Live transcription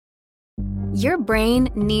Your brain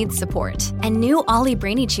needs support, and new Ollie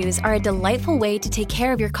Brainy Chews are a delightful way to take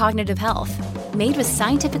care of your cognitive health. Made with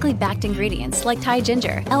scientifically backed ingredients like Thai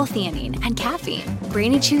ginger, L-theanine, and caffeine,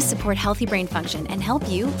 Brainy Chews support healthy brain function and help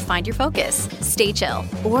you find your focus, stay chill,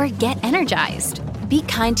 or get energized. Be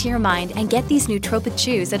kind to your mind and get these nootropic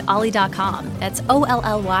chews at ollie.com. That's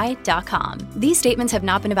OLLY.com. These statements have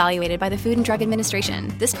not been evaluated by the Food and Drug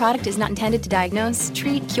Administration. This product is not intended to diagnose,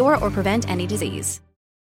 treat, cure, or prevent any disease.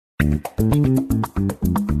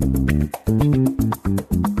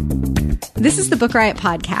 This is the Book Riot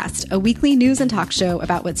Podcast, a weekly news and talk show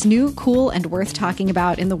about what's new, cool, and worth talking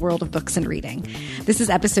about in the world of books and reading. This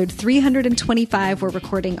is episode 325. We're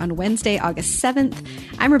recording on Wednesday, August 7th.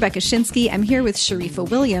 I'm Rebecca Schinsky. I'm here with Sharifa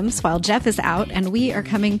Williams while Jeff is out, and we are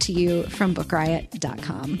coming to you from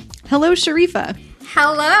bookriot.com. Hello, Sharifa.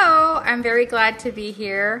 Hello. I'm very glad to be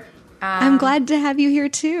here. I'm glad to have you here,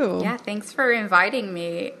 too. Yeah, thanks for inviting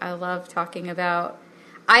me. I love talking about...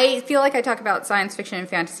 I feel like I talk about science fiction and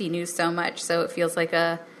fantasy news so much, so it feels like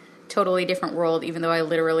a totally different world, even though I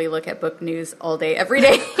literally look at book news all day, every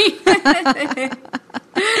day.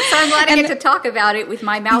 So I'm glad I get to talk about it with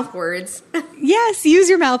my mouth words. Yes, use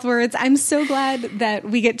your mouth words. I'm so glad that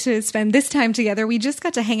we get to spend this time together. We just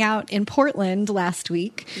got to hang out in Portland last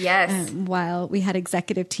week. Yes. While we had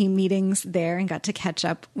executive team meetings there and got to catch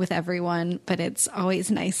up with everyone. But it's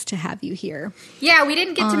always nice to have you here. Yeah, we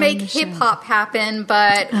didn't get to make hip-hop happen,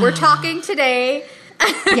 but we're talking today.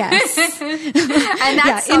 Yes. And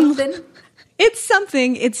that's something. It's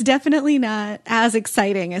something. It's definitely not as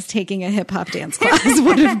exciting as taking a hip-hop dance class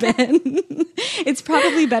would have been. It's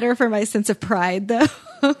probably better for my sense of pride, though.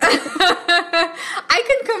 I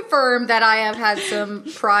can confirm that I have had some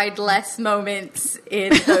pride-less moments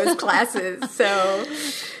in those classes. So,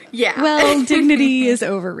 yeah. Well, dignity is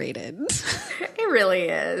overrated. It really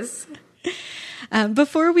is.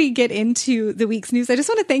 Before we get into the week's news, I just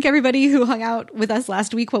want to thank everybody who hung out with us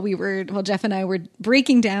last week while Jeff and I were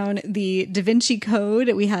breaking down the Da Vinci Code.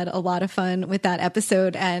 We had a lot of fun with that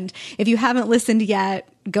episode. And if you haven't listened yet,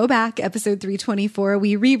 go back, episode 324.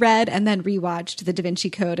 We reread and then rewatched the Da Vinci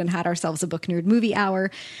Code and had ourselves a Book Nerd Movie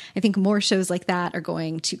Hour. I think more shows like that are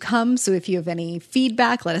going to come. So if you have any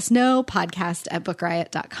feedback, let us know,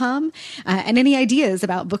 podcast@bookriot.com. And any ideas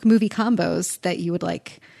about book movie combos that you would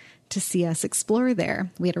like to see us explore there.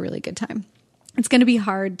 We had a really good time. It's going to be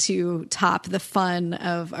hard to top the fun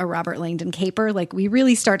of a Robert Langdon caper. Like, we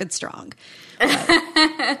really started strong.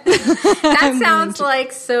 That sounds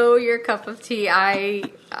like so your cup of tea. I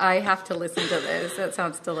have to listen to this. That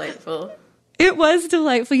sounds delightful. It was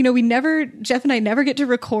delightful. You know, Jeff and I never get to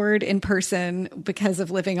record in person because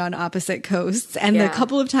of living on opposite coasts. And the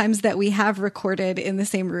couple of times that we have recorded in the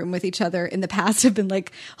same room with each other in the past have been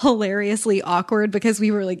like hilariously awkward because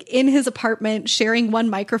we were like in his apartment sharing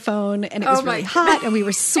one microphone and it was really hot and we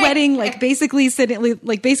were sweating, basically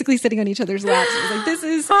sitting on each other's laps. It was like, this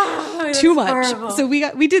is too much. Horrible. So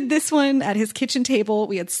we did this one at his kitchen table.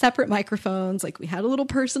 We had separate microphones. Like, we had a little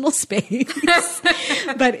personal space,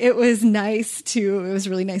 but it was nice. It was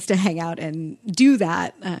really nice to hang out and do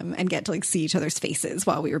that and get to see each other's faces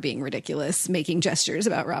while we were being ridiculous, making gestures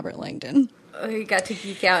about Robert Langdon. Oh, you got to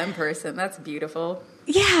geek out in person. That's beautiful.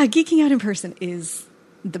 Yeah, geeking out in person is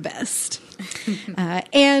the best.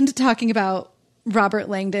 And talking about Robert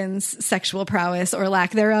Langdon's sexual prowess or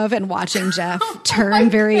lack thereof and watching Jeff turn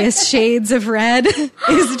various shades of red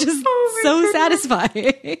is just so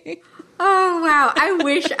satisfying. Oh, wow. I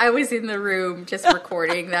wish I was in the room just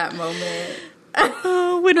recording that moment.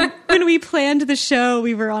 When we planned the show,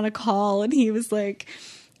 we were on a call and he was like,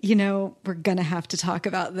 you know, we're going to have to talk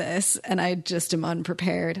about this. And I just am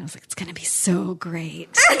unprepared. I was like, it's going to be so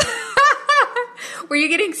great. Were you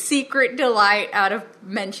getting secret delight out of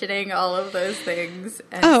mentioning all of those things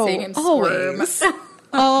and seeing him always. squirm?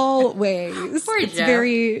 Always. Poor Jeff.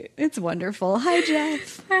 It's wonderful. Hi,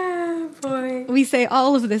 Jeff. Oh, boy. We say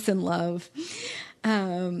all of this in love.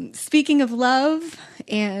 Speaking of love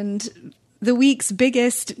and the week's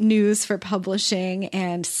biggest news for publishing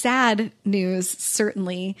and sad news,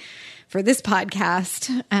 certainly for this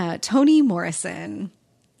podcast, Toni Morrison,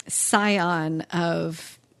 scion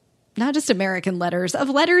of not just American letters, of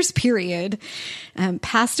letters, period,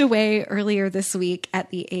 passed away earlier this week at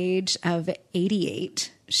the age of 88.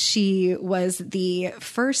 She was the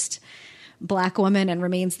first Black woman and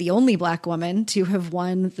remains the only Black woman to have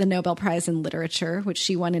won the Nobel Prize in Literature, which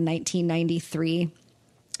she won in 1993.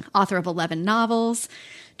 Author of 11 novels,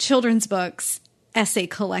 children's books, essay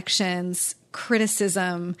collections,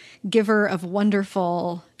 criticism, giver of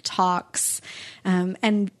wonderful talks,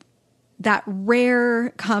 and that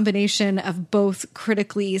rare combination of both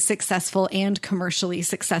critically successful and commercially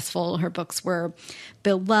successful. Her books were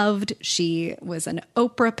beloved. She was an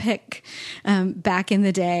Oprah pick back in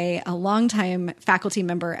the day, a longtime faculty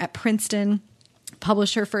member at Princeton.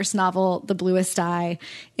 Published her first novel, The Bluest Eye,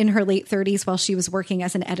 in her late 30s while she was working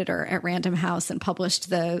as an editor at Random House, and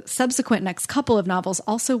published the subsequent next couple of novels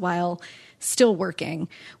also while still working,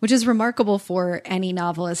 which is remarkable for any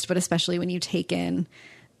novelist, but especially when you take in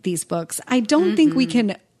these books. I don't think we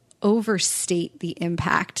can overstate the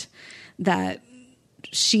impact that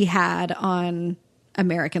she had on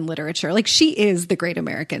American literature. Like, she is the great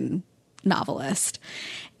American novelist.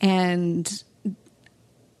 And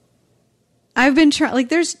I've been trying, like,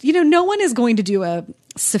 there's, no one is going to do a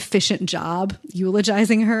sufficient job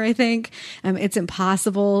eulogizing her, I think. It's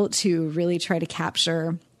impossible to really try to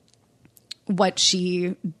capture what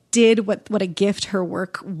she did, what a gift her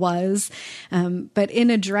work was. But in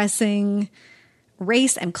addressing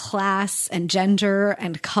race and class and gender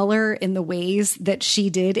and color in the ways that she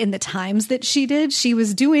did, in the times that she did, she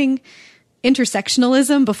was doing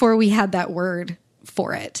intersectionalism before we had that word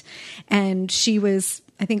for it. And she was,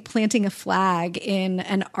 I think, planting a flag in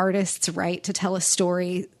an artist's right to tell a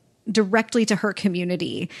story directly to her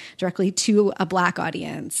community, directly to a Black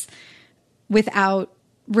audience, without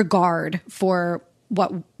regard for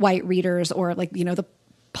what white readers or, like, the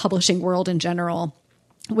publishing world in general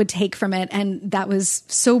would take from it. And that was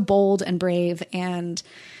so bold and brave, and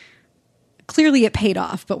clearly it paid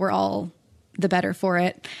off, but we're all the better for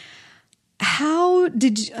it. How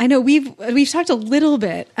did you, I know we've talked a little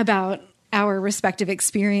bit about our respective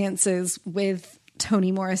experiences with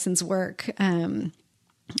Toni Morrison's work. And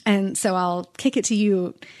so I'll kick it to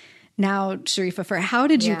you now, Sharifa, for how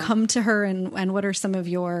did you come to her, and what are some of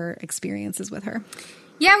your experiences with her?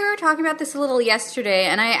 Yeah, we were talking about this a little yesterday,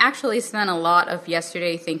 and I actually spent a lot of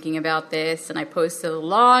yesterday thinking about this, and I posted a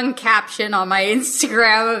long caption on my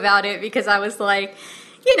Instagram about it because I was like,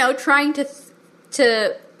 trying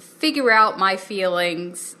to figure out my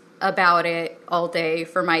feelings about it all day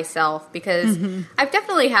for myself, because I've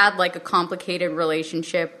definitely had, like, a complicated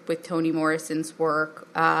relationship with Toni Morrison's work.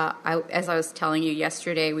 As I was telling you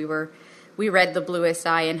yesterday, we read The Bluest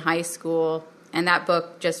Eye in high school, and that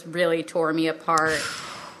book just really tore me apart.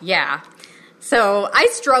 Yeah. So I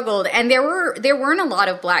struggled, and there weren't a lot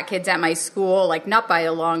of Black kids at my school, like, not by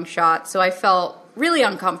a long shot. So I felt really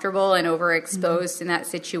uncomfortable and overexposed in that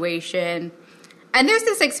situation. And there's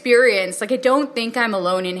this experience, like, I don't think I'm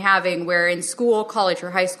alone in having, where in school, college,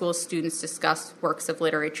 or high school, students discuss works of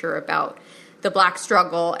literature about the Black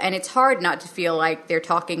struggle, and it's hard not to feel like they're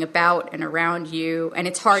talking about and around you, and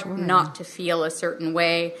it's hard not to feel a certain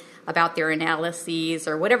way about their analyses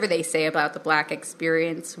or whatever they say about the Black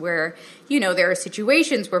experience, where, there are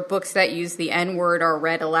situations where books that use the N-word are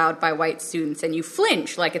read aloud by white students, and you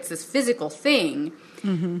flinch like it's this physical thing.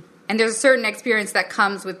 And there's a certain experience that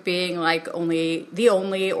comes with being, like, the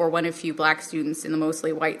only or one of few Black students in the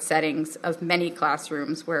mostly white settings of many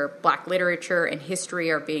classrooms where Black literature and history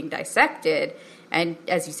are being dissected. And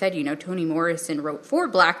as you said, Toni Morrison wrote for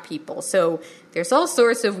Black people. So there's all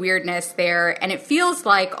sorts of weirdness there. And it feels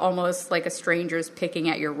like almost like a stranger's picking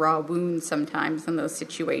at your raw wounds sometimes in those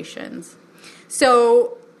situations.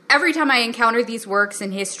 So every time I encountered these works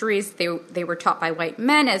and histories, they were taught by white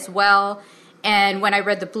men as well. And when I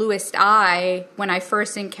read The Bluest Eye, when I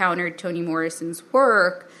first encountered Toni Morrison's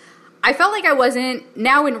work, I felt like I wasn't,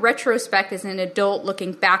 now in retrospect as an adult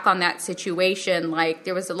looking back on that situation, like,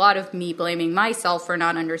 there was a lot of me blaming myself for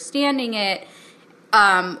not understanding it,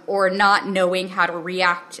 or not knowing how to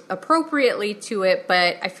react appropriately to it.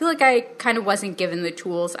 But I feel like I kind of wasn't given the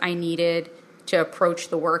tools I needed to approach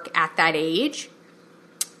the work at that age.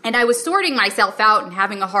 And I was sorting myself out and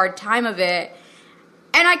having a hard time of it.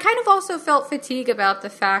 And I kind of also felt fatigue about the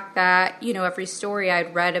fact that, every story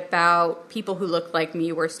I'd read about people who looked like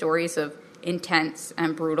me were stories of intense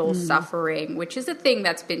and brutal suffering, which is a thing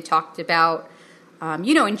that's been talked about,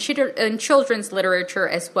 in children's literature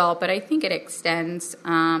as well. But I think it extends.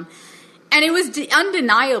 And it was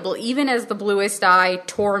undeniable, even as The Bluest Eye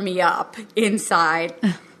tore me up inside,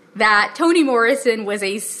 that Toni Morrison was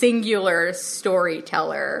a singular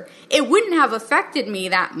storyteller. It wouldn't have affected me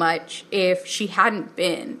that much if she hadn't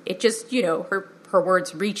been. It just, her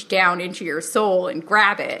words reach down into your soul and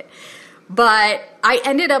grab it. But I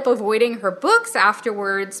ended up avoiding her books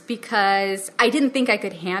afterwards because I didn't think I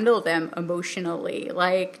could handle them emotionally.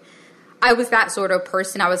 Like, I was that sort of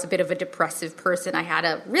person. I was a bit of a depressive person. I had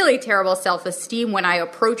a really terrible self-esteem when I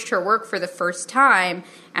approached her work for the first time,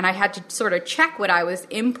 and I had to sort of check what I was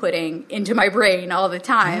inputting into my brain all the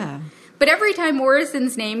time. But every time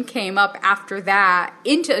Morrison's name came up after that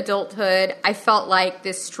into adulthood, I felt like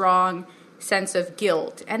this strong sense of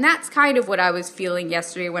guilt. And that's kind of what I was feeling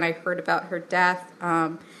yesterday when I heard about her death.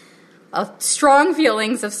 Strong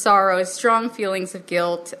feelings of sorrow, strong feelings of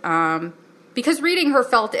guilt, because reading her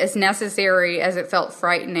felt as necessary as it felt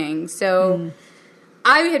frightening. So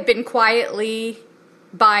I had been quietly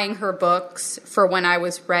buying her books for when I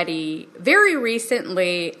was ready very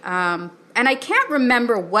recently, and I can't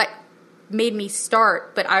remember what made me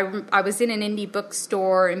start, but I was in an indie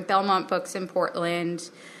bookstore in Belmont Books in Portland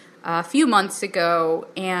a few months ago,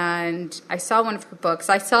 and I saw one of her books.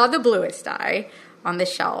 I saw The Bluest Eye on the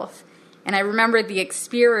shelf, and I remembered the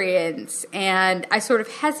experience, and I sort of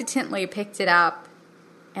hesitantly picked it up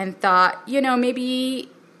and thought, maybe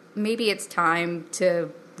it's time to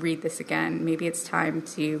read this again. Maybe it's time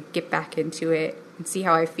to get back into it and see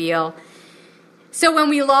how I feel. So when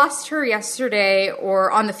we lost her yesterday,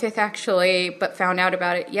 or on the 5th actually, but found out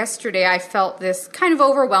about it yesterday, I felt this kind of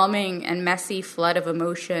overwhelming and messy flood of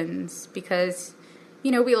emotions because,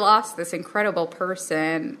 we lost this incredible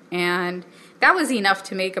person, and that was enough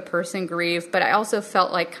to make a person grieve, but I also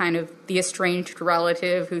felt like kind of the estranged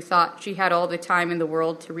relative who thought she had all the time in the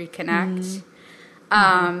world to reconnect.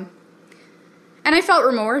 And I felt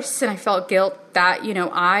remorse and I felt guilt that,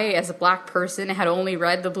 I, as a Black person, had only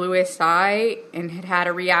read The Bluest Eye and had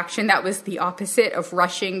a reaction that was the opposite of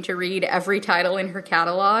rushing to read every title in her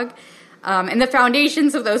catalog. And the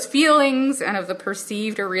foundations of those feelings and of the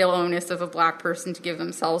perceived or real onus of a Black person to give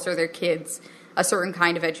themselves or their kids a certain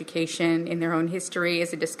kind of education in their own history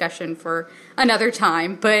is a discussion for another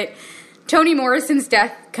time. But Toni Morrison's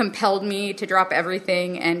death compelled me to drop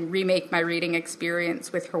everything and remake my reading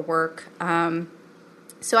experience with her work.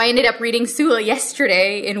 So I ended up reading Sula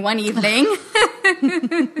yesterday in one evening.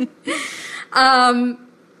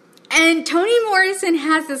 And Toni Morrison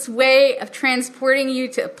has this way of transporting you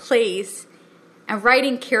to a place and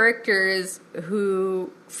writing characters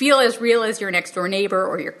who feel as real as your next door neighbor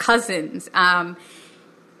or your cousins.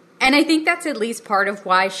 And I think that's at least part of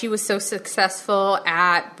why she was so successful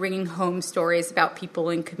at bringing home stories about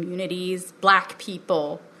people in communities, Black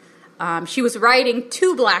people. She was writing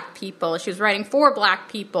to Black people. She was writing for Black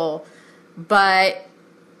people, but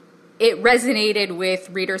it resonated with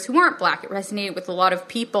readers who weren't Black. It resonated with a lot of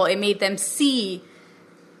people. It made them see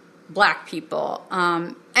Black people.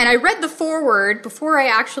 And I read the foreword before I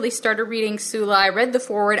actually started reading Sula. I read the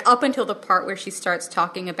foreword up until the part where she starts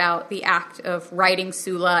talking about the act of writing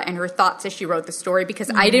Sula and her thoughts as she wrote the story, because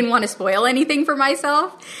I didn't want to spoil anything for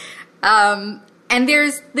myself. And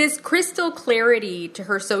there's this crystal clarity to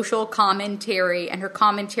her social commentary and her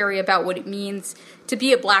commentary about what it means to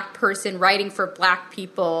be a Black person writing for Black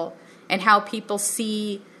people and how people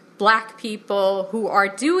see Black people who are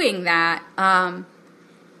doing that.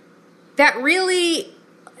 That really,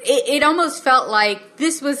 it almost felt like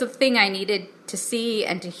this was a thing I needed to see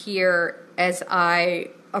and to hear as I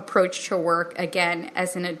approached her work again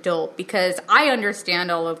as an adult, because I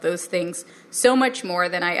understand all of those things so much more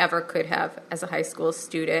than I ever could have as a high school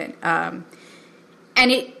student. And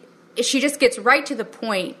she just gets right to the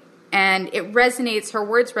point, and it resonates, her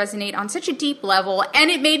words resonate on such a deep level,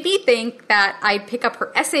 and it made me think that I'd pick up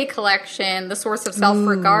her essay collection, The Source of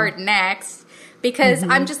Self-Regard, next, because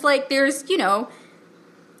I'm just like, there's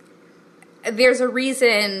a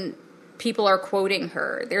reason people are quoting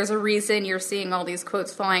her. There's a reason you're seeing all these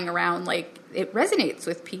quotes flying around. Like, it resonates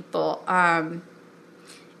with people. And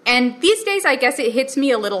these days, I guess it hits me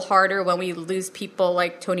a little harder when we lose people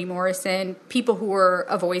like Toni Morrison, people who are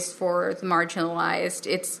a voice for the marginalized.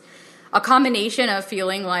 It's a combination of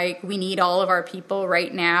feeling like we need all of our people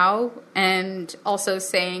right now, and also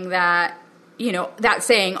saying that, that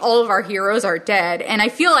saying all of our heroes are dead. And I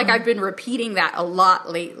feel like I've been repeating that a lot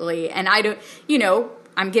lately. And I don't,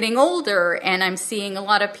 I'm getting older, and I'm seeing a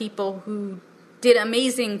lot of people who did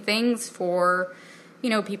amazing things for,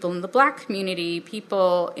 people in the Black community,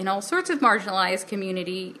 people in all sorts of marginalized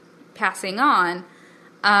community passing on.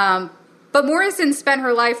 But Morrison spent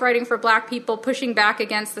her life writing for Black people, pushing back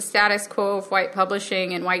against the status quo of white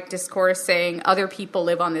publishing and white discourse, saying other people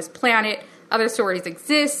live on this planet, other stories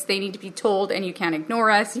exist, they need to be told, and you can't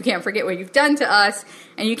ignore us, you can't forget what you've done to us,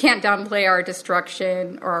 and you can't downplay our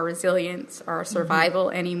destruction or our resilience or our survival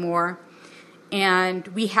anymore. And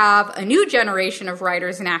we have a new generation of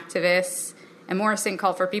writers and activists, and Morrison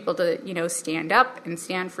called for people to, stand up and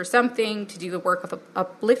stand for something, to do the work of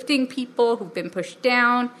uplifting people who've been pushed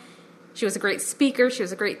down. She was a great speaker, she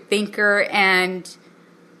was a great thinker, and,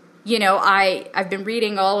 I've been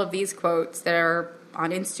reading all of these quotes that are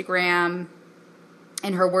on Instagram,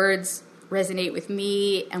 and her words resonate with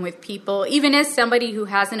me and with people, even as somebody who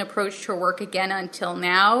hasn't approached her work again until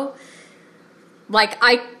now. Like,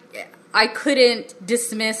 I couldn't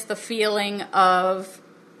dismiss the feeling of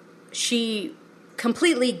she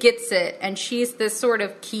completely gets it, and she's this sort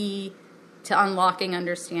of key to unlocking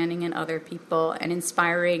understanding in other people and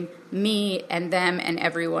inspiring me and them and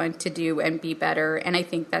everyone to do and be better. And I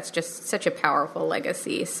think that's just such a powerful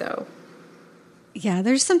legacy. So, yeah,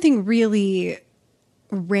 there's something really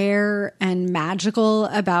rare and magical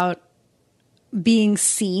about being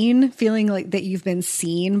seen, feeling like that you've been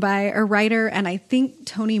seen by a writer. And I think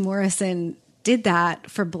Toni Morrison did that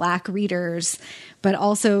for Black readers, but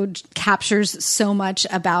also captures so much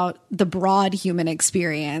about the broad human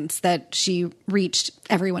experience that she reached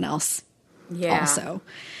everyone else. Yeah. Also,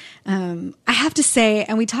 I have to say,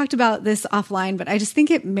 and we talked about this offline, but I just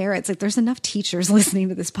think it merits, like, there's enough teachers listening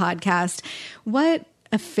to this podcast. What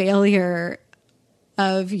a failure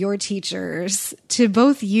of your teachers to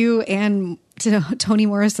both you and to Toni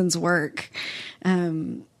Morrison's work,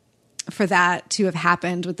 for that to have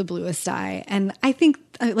happened with The Bluest Eye. And I think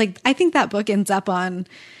that book ends up on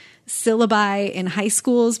syllabi in high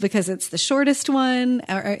schools because it's the shortest one,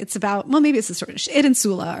 or it's about, well, maybe it's the shortest. It and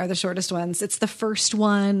Sula are the shortest ones. It's the first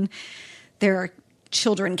one. There are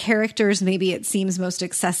children characters. Maybe it seems most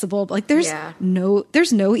accessible, but like there's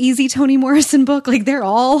no easy Toni Morrison book. Like, they're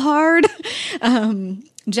all hard.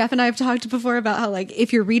 Jeff and I have talked before about how, like,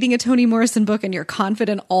 if you're reading a Toni Morrison book and you're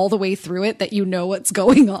confident all the way through it that you know what's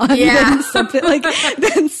going on,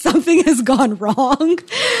 then something has gone wrong.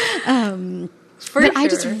 For but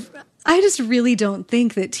sure. I just really don't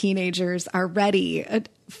think that teenagers are ready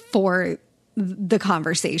for the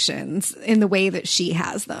conversations in the way that she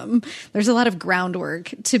has them. There's a lot of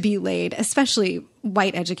groundwork to be laid, especially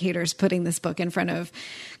white educators putting this book in front of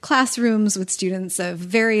classrooms with students of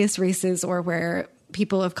various races or where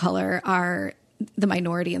people of color are the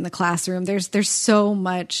minority in the classroom. There's so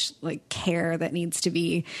much, like, care that needs to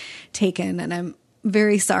be taken. And I'm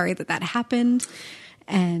very sorry that happened,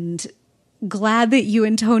 and glad that you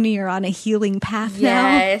and Toni are on a healing path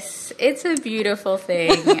now. Yes, it's a beautiful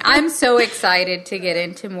thing. I'm so excited to get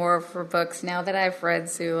into more of her books now that I've read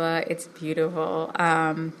Sula. It's beautiful.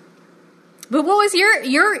 But what was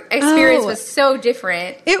your experience? Was so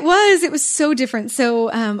different. It was so different.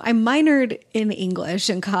 So I minored in English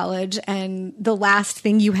in college, and the last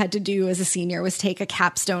thing you had to do as a senior was take a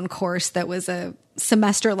capstone course that was a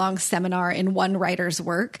semester-long seminar in one writer's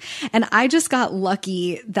work. And I just got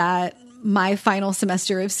lucky that my final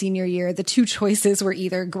semester of senior year, the two choices were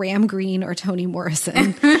either Graham Greene or Toni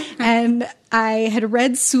Morrison. And I had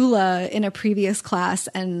read Sula in a previous class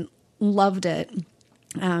and loved it.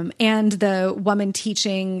 And the woman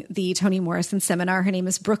teaching the Toni Morrison seminar, her name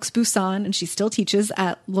is Brooks Busan, and she still teaches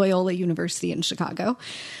at Loyola University in Chicago,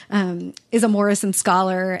 is a Morrison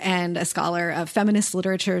scholar and a scholar of feminist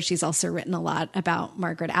literature. She's also written a lot about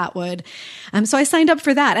Margaret Atwood. So I signed up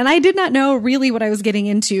for that. And I did not know really what I was getting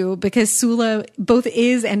into, because Sula both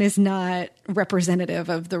is and is not representative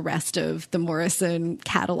of the rest of the Morrison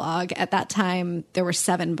catalog. At that time, there were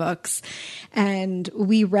 7 books, and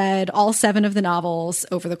we read all 7 of the novels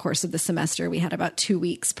over the course of the semester. We had about 2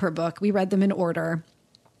 weeks per book. We read them in order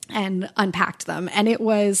and unpacked them. And it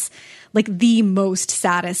was like the most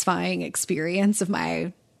satisfying experience of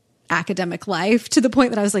my academic life, to the point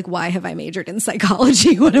that I was like, why have I majored in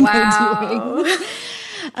psychology? What am I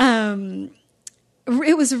doing?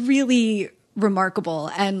 It was really remarkable.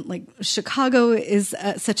 And like, Chicago is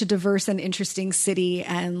such a diverse and interesting city,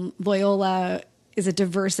 and Loyola is a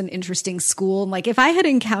diverse and interesting school. And like, if I had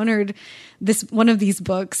encountered one of these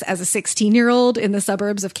books as a 16-year-old in the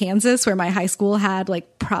suburbs of Kansas, where my high school had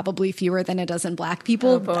like probably fewer than a dozen Black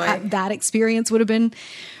people, that experience would have been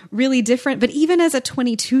really different. But even as a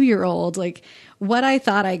 22-year-old, like, what I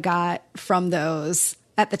thought I got from those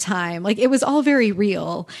at the time, like, it was all very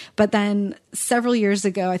real. But then several years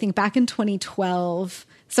ago, I think back in 2012,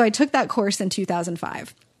 so I took that course in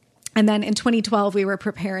 2005. And then in 2012, we were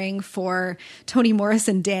preparing for Toni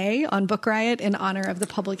Morrison Day on Book Riot in honor of the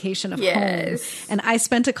publication of Home. And I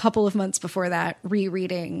spent a couple of months before that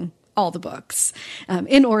rereading all the books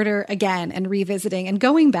in order again, and revisiting and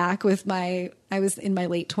going back with I was in my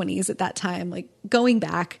late 20s at that time, like, going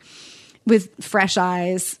back with fresh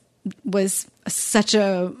eyes was such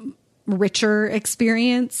a richer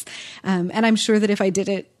experience. And I'm sure that if I did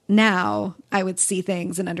it now, I would see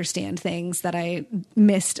things and understand things that I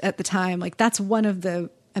missed at the time. Like, that's one of the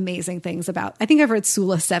amazing things about, I think I've read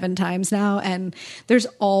Sula 7 times now, and there's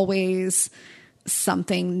always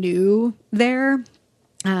something new there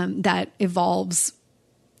that evolves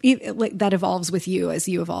with you as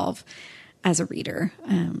you evolve as a reader.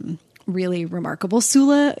 really remarkable.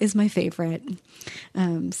 Sula is my favorite.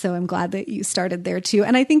 So I'm glad that you started there too.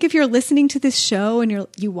 And I think if you're listening to this show and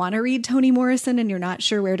you want to read Toni Morrison and you're not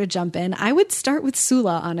sure where to jump in, I would start with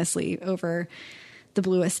Sula, honestly, over The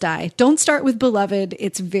Bluest Eye. Don't start with Beloved.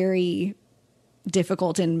 It's very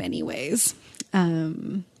difficult in many ways.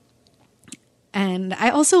 And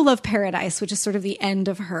I also love Paradise, which is sort of the end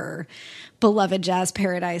of her beloved Jazz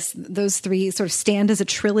Paradise. Those three sort of stand as a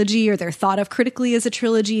trilogy, or they're thought of critically as a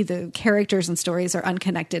trilogy. The characters and stories are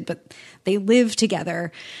unconnected, but they live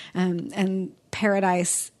together. And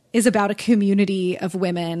Paradise is about a community of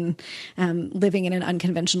women living in an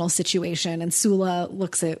unconventional situation. And Sula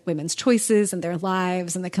looks at women's choices and their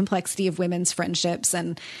lives and the complexity of women's friendships.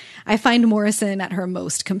 And I find Morrison at her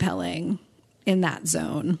most compelling in that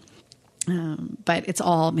zone. But it's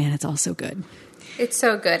all so good. It's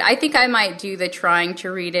so good. I think I might do the trying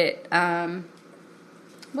to read it,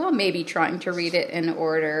 maybe trying to read it in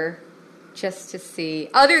order just to see,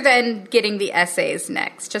 other than getting the essays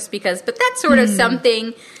next, just because, but that's sort of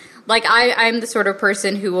something, like I'm the sort of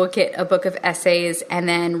person who will get a book of essays and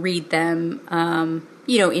then read them,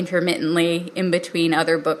 intermittently in between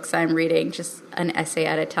other books I'm reading, just an essay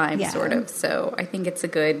at a time, sort of. So I think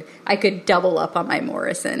I could double up on my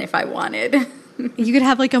Morrison if I wanted. You could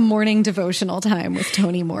have like a morning devotional time with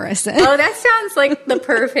Toni Morrison. Oh, that sounds like the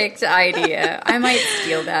perfect idea. I might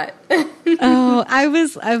steal that.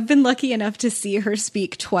 I've been lucky enough to see her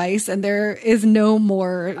speak twice, and there is no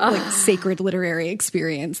more sacred literary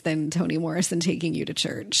experience than Toni Morrison taking you to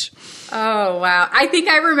church. Oh, wow. I think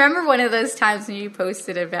I remember one of those times when you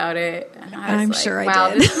posted about it. And I'm sure I did. Wow,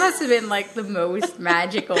 this must have been like the most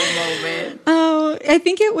magical moment. Oh, I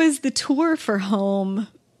think it was the tour for Home.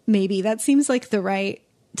 Maybe that seems like the right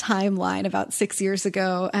timeline. About 6 years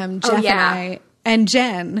ago, Jeff and I and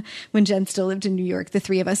Jen, when Jen still lived in New York, the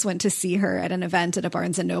three of us went to see her at an event at a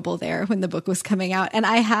Barnes and Noble there when the book was coming out. And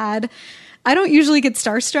I don't usually get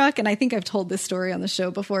starstruck, and I think I've told this story on the show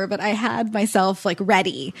before, but I had myself like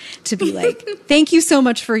ready to be like, thank you so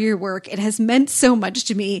much for your work. It has meant so much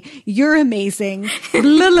to me. You're amazing.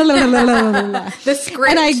 La, la, la, la, la, la, la. The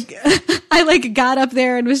script. And I like got up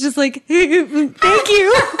there and was just like, thank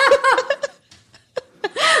you.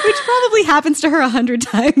 Which probably happens to her 100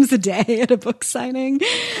 times a day at a book signing.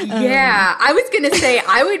 Yeah, I was going to say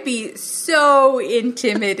I would be so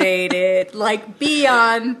intimidated, like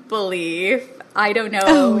beyond belief. I don't know.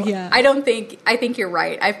 Oh, yeah. I think you're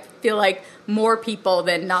right. I feel like more people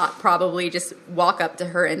than not probably just walk up to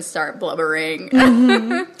her and start blubbering.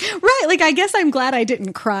 Mm-hmm. Right. Like, I guess I'm glad I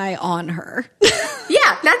didn't cry on her.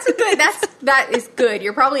 Yeah, that is good.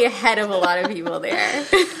 You're probably ahead of a lot of people there.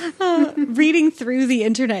 Reading through the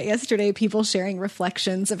internet yesterday, people sharing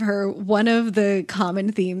reflections of her, one of the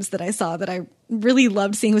common themes that I saw that I really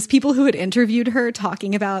loved seeing was people who had interviewed her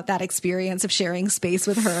talking about that experience of sharing space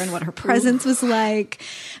with her and what her presence was like.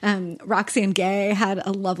 Roxane Gay had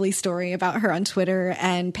a lovely story about her on Twitter,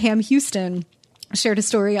 and Pam Houston shared a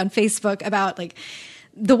story on Facebook about like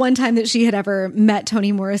the one time that she had ever met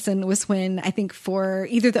Toni Morrison was when, I think for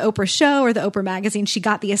either the Oprah show or the Oprah magazine, she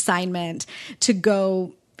got the assignment to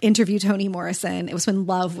go interview Toni Morrison. It was when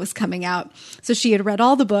Love was coming out. So she had read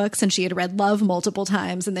all the books and she had read Love multiple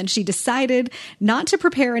times. And then she decided not to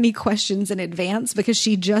prepare any questions in advance because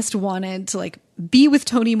she just wanted to like be with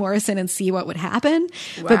Toni Morrison and see what would happen.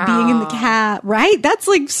 Wow. But being in the cab, right? That's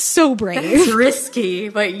like so brave. It's risky,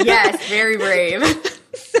 but yes, very brave.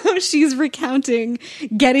 So she's recounting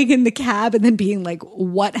getting in the cab and then being like,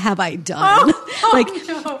 what have I done?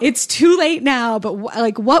 No. It's too late now, but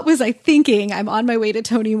what was I thinking? I'm on my way to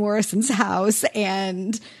Toni Morrison's house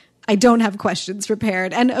and I don't have questions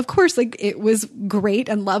prepared. And of course, like it was great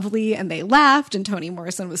and lovely and they laughed and Toni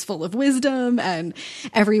Morrison was full of wisdom and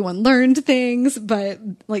everyone learned things. But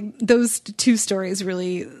like those two stories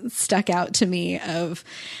really stuck out to me of,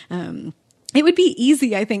 it would be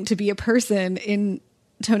easy, I think, to be a person in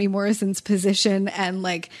Toni Morrison's position and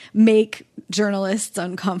like make journalists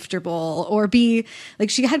uncomfortable or be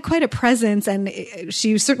like, she had quite a presence and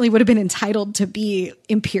she certainly would have been entitled to be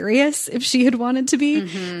imperious if she had wanted to be.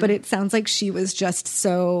 Mm-hmm. But it sounds like she was just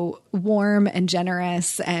so warm and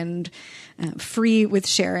generous and free with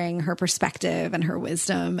sharing her perspective and her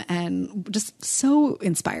wisdom and just so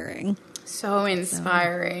inspiring. So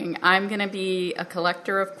inspiring. I'm going to be a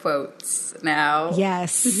collector of quotes now.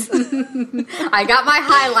 Yes. I got my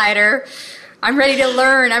highlighter. I'm ready to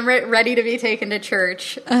learn. I'm ready to be taken to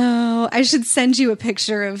church. Oh, I should send you a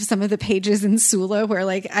picture of some of the pages in Sula where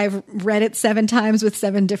like I've read it 7 times with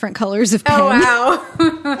 7 different colors of pen. Oh,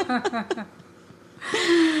 wow.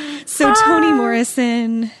 So Toni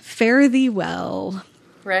Morrison, fare thee well.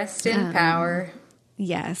 Rest in power.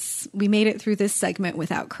 Yes, we made it through this segment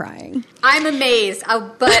without crying. I'm amazed,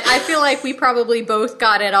 but I feel like we probably both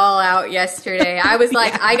got it all out yesterday. I was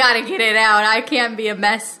like, I got to get it out. I can't be a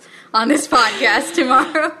mess on this podcast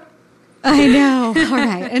tomorrow. I know. All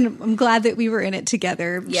right. And I'm glad that we were in it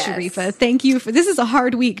together, yes. Sharifa. Thank you this is a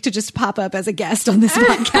hard week to just pop up as a guest on this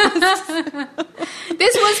podcast.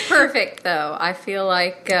 This was perfect, though. I feel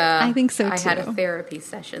like I think so, too. I had a therapy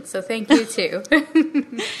session, so thank you, too.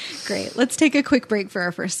 Great. Let's take a quick break for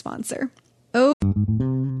our first sponsor.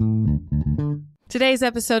 Today's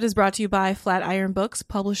episode is brought to you by Flatiron Books,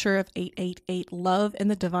 publisher of 888 Love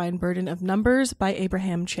and the Divine Burden of Numbers by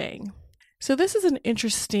Abraham Chang. So this is an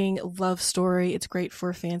interesting love story. It's great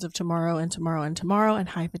for fans of Tomorrow and Tomorrow and Tomorrow and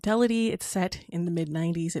High Fidelity. It's set in the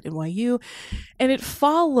mid-90s at NYU, and it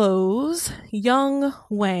follows young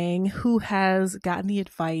Wang, who has gotten the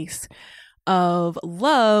advice of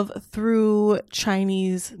love through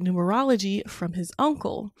Chinese numerology from his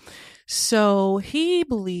uncle. So he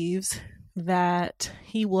believes that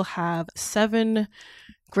he will have 7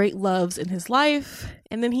 great loves in his life,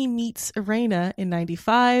 and then he meets Irena in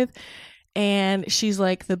 95. And she's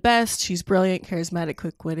like the best. She's brilliant, charismatic,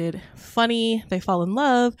 quick-witted, funny. They fall in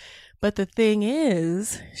love. But the thing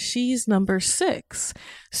is, she's number 6.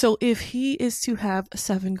 So if he is to have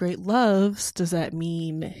 7 great loves, does that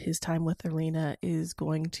mean his time with Irena is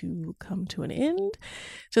going to come to an end?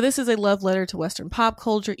 So this is a love letter to Western pop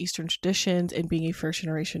culture, Eastern traditions, and being a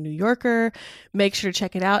first-generation New Yorker. Make sure to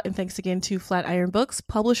check it out. And thanks again to Flatiron Books,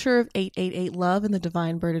 publisher of 888 Love and the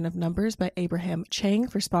Divine Burden of Numbers by Abraham Chang,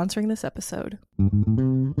 for sponsoring this episode.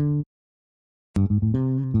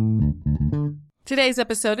 Today's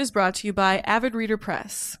episode is brought to you by Avid Reader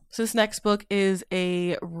Press. So this next book is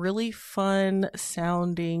a really fun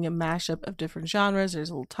sounding mashup of different genres. There's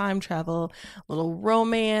a little time travel, a little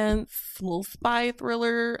romance, a little spy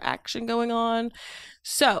thriller action going on.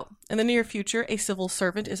 So, in the near future, a civil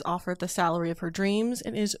servant is offered the salary of her dreams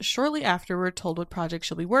and is shortly afterward told what project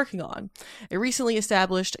she'll be working on. A recently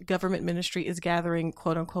established government ministry is gathering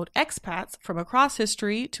quote-unquote expats from across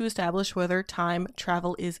history to establish whether time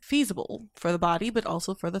travel is feasible for the body, but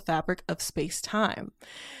also for the fabric of space-time.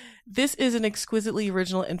 This is an exquisitely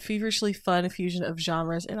original and feverishly fun fusion of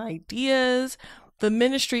genres and ideas. The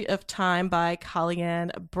Ministry of Time by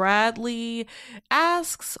Kalyan Bradley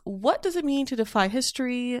asks, what does it mean to defy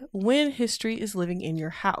history when history is living in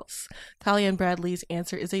your house? Kalyan Bradley's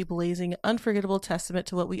answer is a blazing, unforgettable testament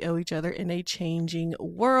to what we owe each other in a changing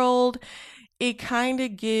world. It kind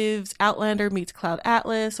of gives Outlander meets Cloud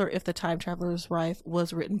Atlas, or If the Time Traveler's Wife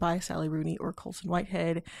was written by Sally Rooney or Colson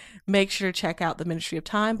Whitehead. Make sure to check out The Ministry of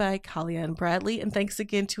Time by Kalyan Bradley. And thanks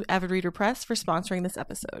again to Avid Reader Press for sponsoring this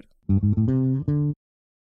episode.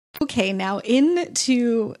 Okay, now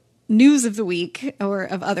into news of the week, or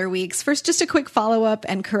of other weeks. First, just a quick follow-up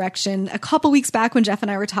and correction. A couple weeks back when Jeff and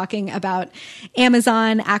I were talking about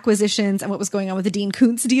Amazon acquisitions and what was going on with the Dean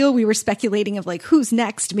Koontz deal, we were speculating of like, who's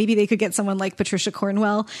next? Maybe they could get someone like Patricia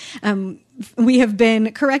Cornwell. We have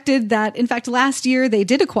been corrected that, in fact, last year they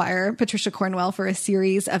did acquire Patricia Cornwell for a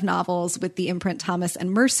series of novels with the imprint Thomas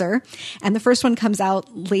and Mercer. And the first one comes out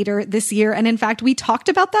later this year. And in fact, we talked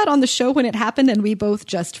about that on the show when it happened, and we both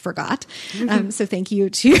just forgot. So thank you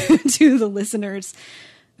to the listeners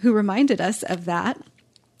who reminded us of that.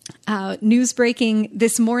 News breaking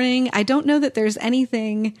this morning. I don't know that there's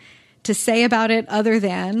anything to say about it other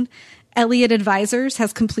than Elliott Advisors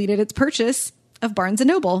has completed its purchase of Barnes &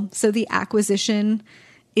 Noble. So the acquisition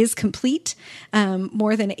is complete.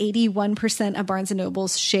 More than 81% of Barnes &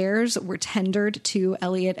 Noble's shares were tendered to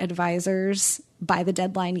Elliott Advisors by the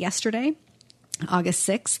deadline yesterday, August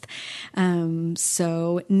 6th.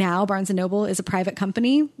 So now Barnes & Noble is a private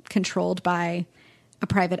company controlled by a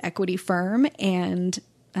private equity firm, and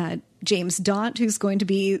James Daunt, who's going to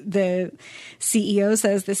be the CEO,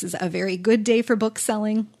 says this is a very good day for book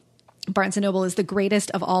selling. Barnes & Noble is the greatest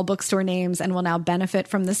of all bookstore names and will now benefit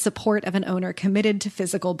from the support of an owner committed to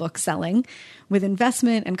physical book selling. With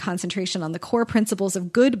investment and concentration on the core principles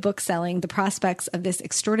of good book selling, the prospects of this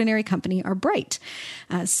extraordinary company are bright.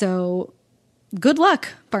 So good luck,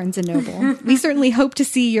 Barnes & Noble. We certainly hope to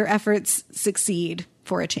see your efforts succeed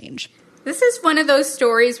for a change. This is one of those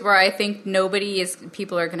stories where I think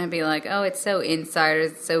people are going to be like, oh, it's so insider,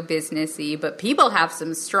 it's so businessy, but people have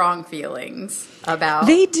some strong feelings about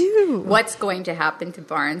they do what's going to happen to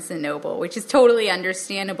Barnes & Noble, which is totally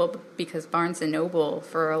understandable because Barnes & Noble,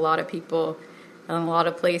 for a lot of people in a lot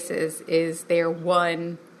of places, is their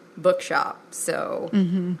one bookshop. So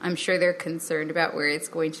I'm sure they're concerned about where it's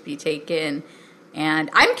going to be taken. And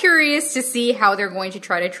I'm curious to see how they're going to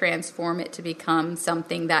try to transform it to become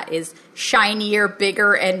something that is shinier,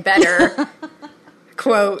 bigger, and better.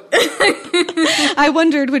 quote. I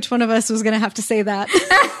wondered which one of us was going to have to say that.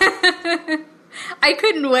 I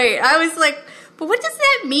couldn't wait. I was like, but what does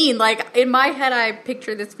that mean? Like, in my head, I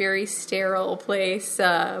picture this very sterile place,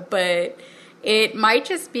 but it might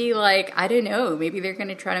just be like, I don't know, maybe they're going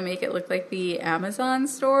to try to make it look like the Amazon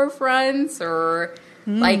storefronts, or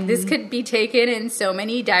like this could be taken in so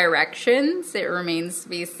many directions. It remains to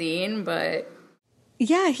be seen, but...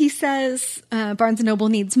 Yeah, he says Barnes & Noble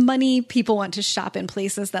needs money. People want to shop in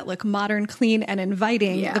places that look modern, clean, and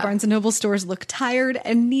inviting. Yeah. The Barnes & Noble stores look tired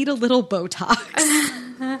and need a little Botox.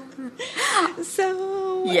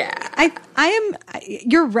 So yeah,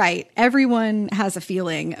 you're right. Everyone has a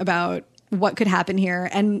feeling about what could happen here.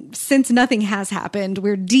 And since nothing has happened,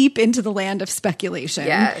 we're deep into the land of speculation.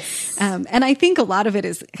 Yes. And I think a lot of it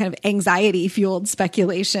is kind of anxiety-fueled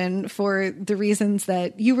speculation for the reasons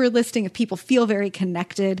that you were listing. If people feel very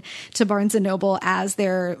connected to Barnes & Noble as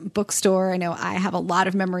their bookstore, I know I have a lot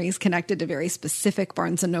of memories connected to very specific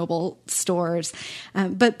Barnes & Noble stores.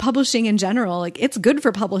 But publishing in general, like, it's good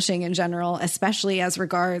for publishing in general, especially as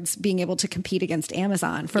regards being able to compete against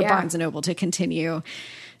Amazon, for Barnes & Noble to continue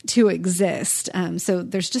to exist. So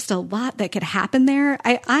there's just a lot that could happen there.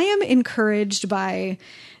 I am encouraged by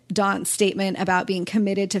Daunt's statement about being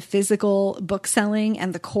committed to physical bookselling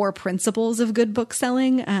and the core principles of good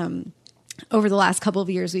bookselling. Over the last couple of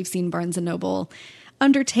years, we've seen Barnes & Noble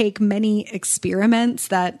undertake many experiments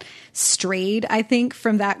that strayed, I think,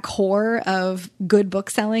 from that core of good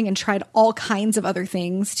bookselling and tried all kinds of other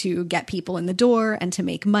things to get people in the door and to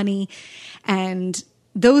make money. And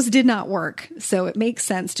those did not work. So it makes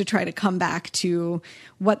sense to try to come back to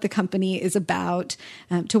what the company is about,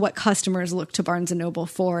 to what customers look to Barnes & Noble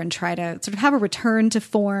for, and try to sort of have a return to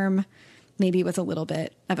form, maybe with a little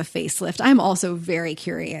bit of a facelift. I'm also very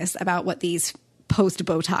curious about what these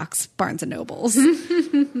post-Botox Barnes & Nobles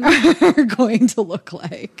are going to look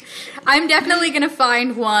like. I'm definitely going to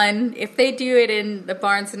find one. If they do it in the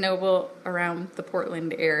Barnes & Noble around the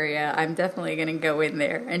Portland area, I'm definitely going to go in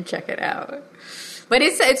there and check it out. But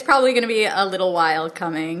it's probably going to be a little while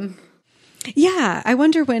coming. Yeah, I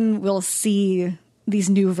wonder when we'll see these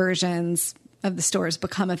new versions of the stores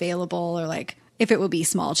become available, or like if it will be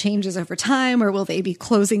small changes over time, or will they be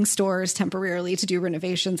closing stores temporarily to do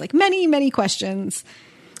renovations? Like, many, many questions,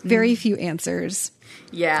 very few answers.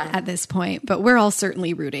 Yeah, at this point, but we're all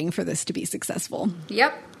certainly rooting for this to be successful.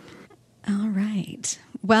 Yep. All right.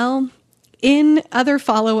 Well, in other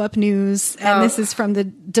follow-up news, and this is from the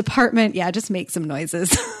Department, just make some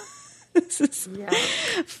noises. This is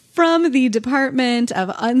from the Department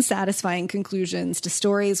of Unsatisfying Conclusions to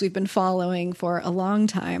stories we've been following for a long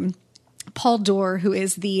time. Paul Dorr, who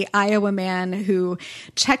is the Iowa man who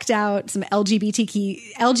checked out some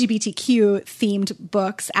LGBTQ-themed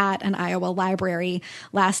books at an Iowa library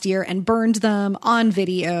last year and burned them on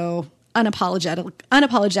video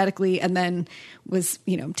unapologetically, and then was,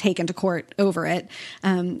 taken to court over it.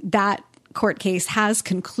 That court case has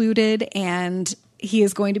concluded, and he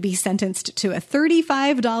is going to be sentenced to a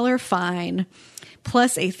 $35 fine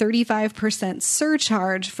plus a 35%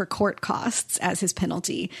 surcharge for court costs as his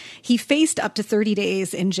penalty. He faced up to 30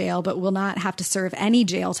 days in jail, but will not have to serve any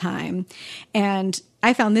jail time. And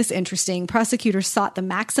I found this interesting. Prosecutors sought the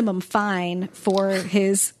maximum fine for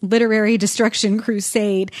his literary destruction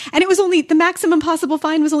crusade, and the maximum possible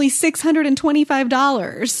fine was only $625. Cannot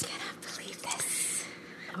believe this.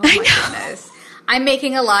 Oh my goodness. I'm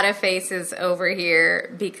making a lot of faces over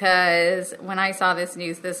here because when I saw this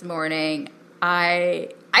news this morning, I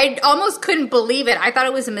almost couldn't believe it. I thought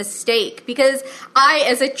it was a mistake because I,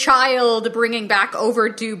 as a child, bringing back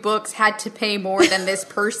overdue books, had to pay more than this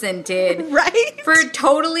person did. Right? For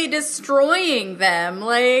totally destroying them.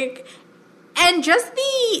 And just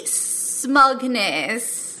the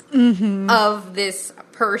smugness of this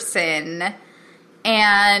person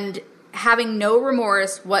and having no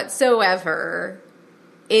remorse whatsoever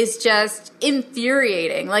is just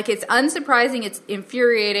infuriating. It's unsurprising. It's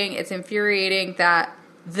infuriating. It's infuriating that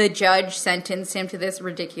the judge sentenced him to this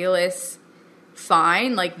ridiculous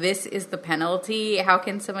fine. This is the penalty. How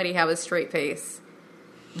can somebody have a straight face?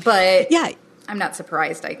 But I'm not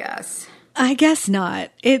surprised, I guess. I guess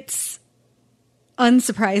not. It's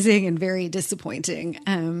unsurprising and very disappointing.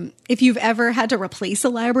 If you've ever had to replace a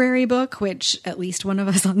library book, which at least one of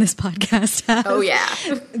us on this podcast has. Oh, yeah.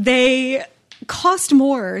 They cost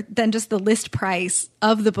more than just the list price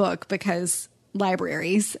of the book because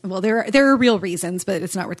libraries. Well, there are real reasons, but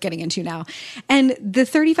it's not worth getting into now. And the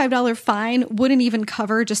 $35 fine wouldn't even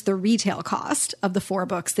cover just the retail cost of the 4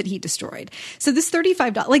 books that he destroyed. So this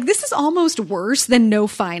 $35, like, this is almost worse than no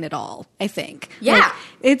fine at all, I think. Yeah. Like,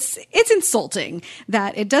 it's insulting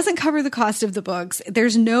that it doesn't cover the cost of the books.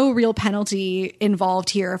 There's no real penalty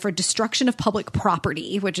involved here for destruction of public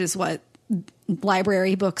property, which is what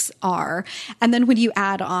library books are. And then when you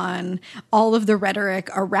add on all of the rhetoric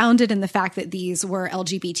around it and the fact that these were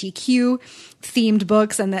LGBTQ themed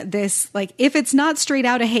books, and that this, like, if it's not straight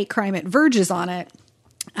out a hate crime, it verges on it.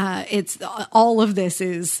 It's all of this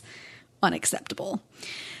is unacceptable.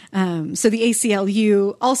 So the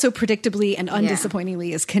ACLU also predictably and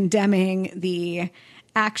undisappointingly is condemning the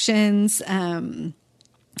actions.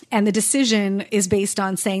 And the decision is based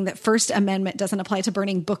on saying that First Amendment doesn't apply to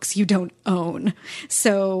burning books you don't own.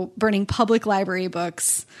 So burning public library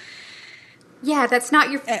books. Yeah, that's not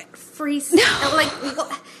your free stuff. Like,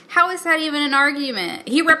 how is that even an argument?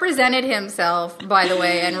 He represented himself, by the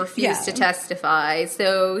way, and refused to testify.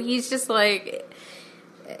 So he's just like,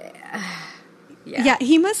 yeah,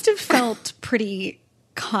 he must have felt pretty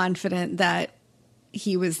confident that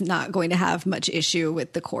he was not going to have much issue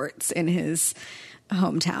with the courts in his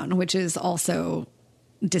hometown, which is also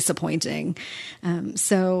disappointing.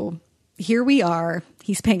 So here we are.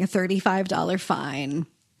 He's paying a $35 fine.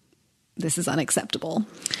 This is unacceptable.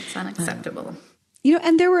 It's unacceptable.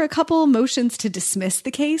 And there were a couple motions to dismiss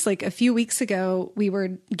the case. Like a few weeks ago, we were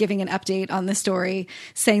giving an update on the story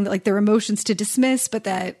saying that, like, there were motions to dismiss, but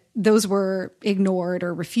that those were ignored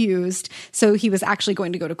or refused. So he was actually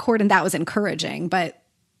going to go to court, and that was encouraging, but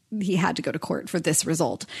he had to go to court for this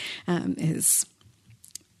result. Is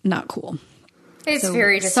not cool. It's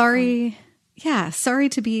very disappointing. Sorry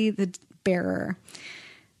to be the bearer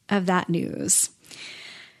of that news.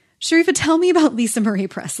 Sharifa, tell me about Lisa Marie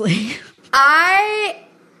Presley. I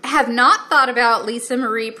have not thought about Lisa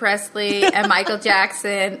Marie Presley and Michael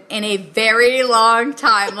Jackson in a very long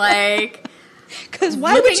time. Like, because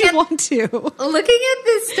why would you want to? Looking at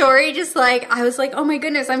this story, just like, I was like, oh my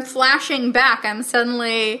goodness, I'm flashing back. I'm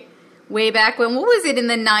suddenly way back when, what was it, in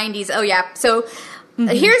the 90s? Oh yeah. So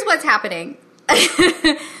here's what's happening.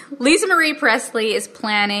 Lisa Marie Presley is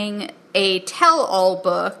planning a tell-all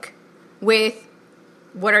book with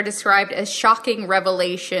what are described as shocking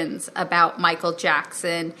revelations about Michael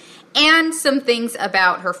Jackson and some things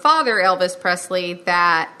about her father, Elvis Presley,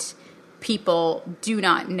 that people do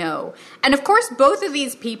not know. And of course, both of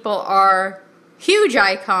these people are huge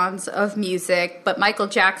icons of music, but Michael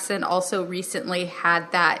Jackson also recently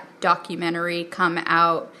had that documentary come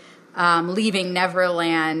out, Leaving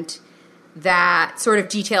Neverland, that sort of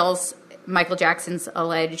details Michael Jackson's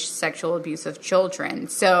alleged sexual abuse of children.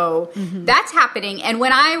 So that's happening. And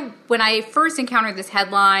when I first encountered this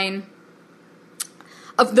headline,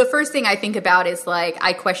 the first thing I think about is, like,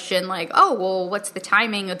 I question, like, oh, well, what's the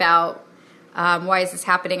timing about, why is this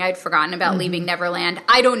happening? I'd forgotten about Leaving Neverland.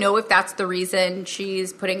 I don't know if that's the reason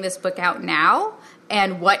she's putting this book out now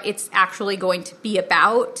and what it's actually going to be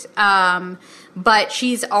about. But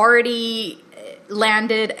she's already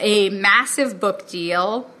landed a massive book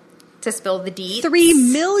deal, to spill the deets.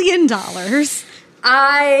 $3 million.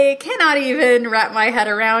 I cannot even wrap my head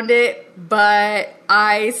around it, but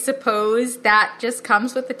I suppose that just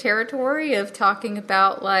comes with the territory of talking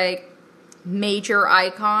about, like, major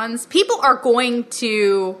icons. People are going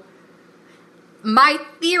to, my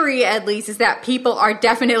theory at least, is that people are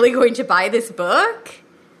definitely going to buy this book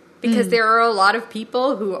because there are a lot of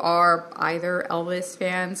people who are either Elvis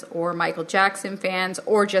fans or Michael Jackson fans,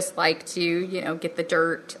 or just like to, get the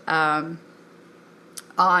dirt on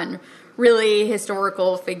really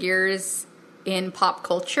historical figures in pop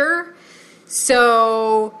culture.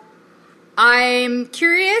 So I'm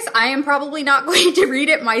curious. I am probably not going to read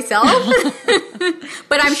it myself,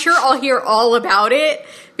 but I'm sure I'll hear all about it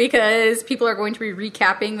because people are going to be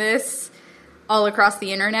recapping this all across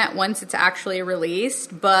the internet once it's actually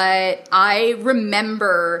released. But I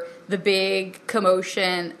remember the big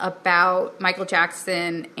commotion about Michael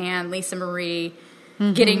Jackson and Lisa Marie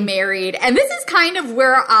getting married. And this is kind of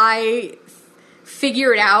where I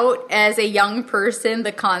figured out as a young person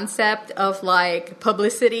the concept of, like,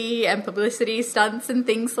 publicity and publicity stunts and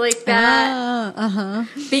things like that.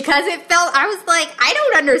 Because it felt, I was like, I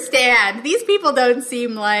don't understand. These people don't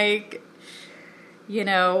seem like,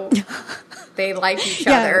 they like each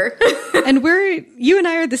other. And you and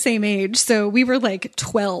I are the same age, so we were like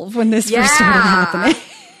 12 when this first started happening.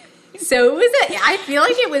 So I feel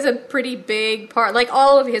like it was a pretty big part, like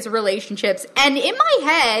all of his relationships. And in my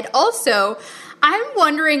head, also, I'm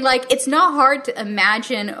wondering, like, it's not hard to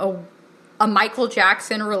imagine a Michael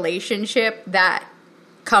Jackson relationship that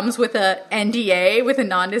comes with a NDA, with a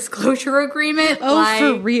non-disclosure agreement. Oh, like,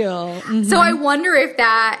 for real. Mm-hmm. So I wonder if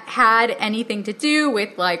that had anything to do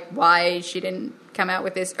with like why she didn't come out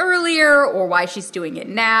with this earlier, or why she's doing it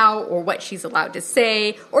now, or what she's allowed to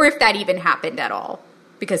say, or if that even happened at all,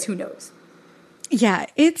 because who knows? Yeah,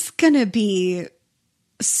 it's going to be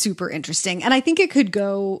super interesting. And I think it could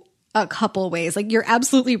go a couple ways. Like, you're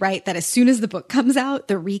absolutely right that as soon as the book comes out,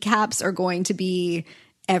 the recaps are going to be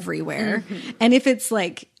everywhere. Mm-hmm. And if it's,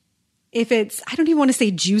 I don't even want to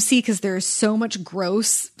say juicy, because there's so much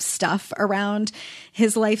gross stuff around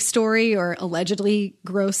his life story, or allegedly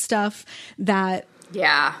gross stuff, that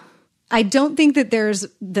yeah, I don't think that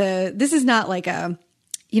this is not like a,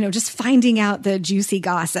 just finding out the juicy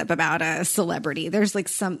gossip about a celebrity. There's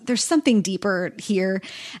something deeper here.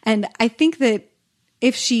 And I think that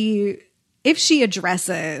if she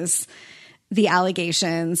addresses the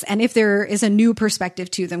allegations, and if there is a new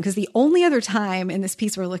perspective to them, because the only other time in this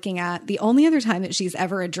piece we're looking at, the only other time that she's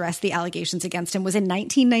ever addressed the allegations against him was in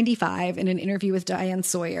 1995 in an interview with Diane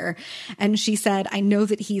Sawyer. And she said, "I know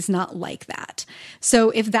that he's not like that." So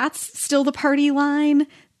if that's still the party line,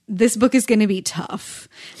 this book is going to be tough.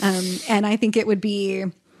 And I think it would be,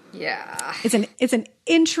 yeah, it's an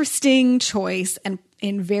interesting choice, and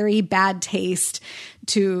in very bad taste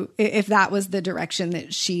if that was the direction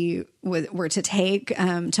that she were to take,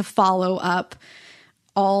 to follow up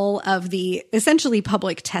all of the essentially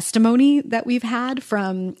public testimony that we've had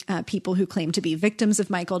from people who claim to be victims of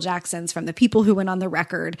Michael Jackson's, from the people who went on the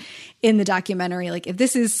record in the documentary. Like, if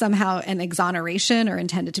this is somehow an exoneration, or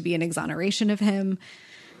intended to be an exoneration of him,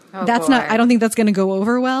 I don't think that's going to go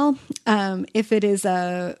over well. If it is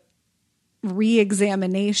a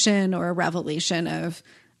re-examination or a revelation of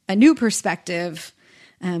a new perspective,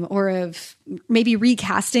 or of maybe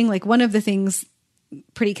recasting, like, one of the things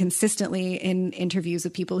pretty consistently in interviews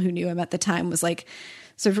with people who knew him at the time was like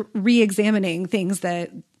sort of re-examining things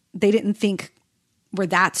that they didn't think were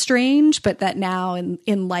that strange, but that now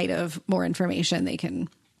in light of more information, they can,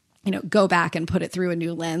 go back and put it through a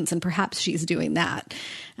new lens. And perhaps she's doing that.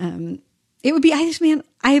 It would be,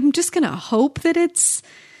 I'm just going to hope that it's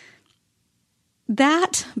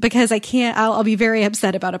that, because I'll be very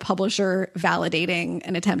upset about a publisher validating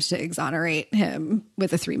an attempt to exonerate him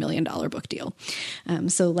with a $3 million book deal.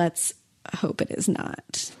 So let's hope it is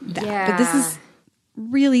not that. Yeah. But this is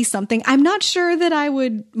really something. I'm not sure that I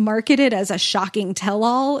would market it as a shocking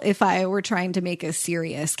tell-all if I were trying to make a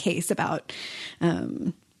serious case about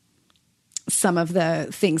some of the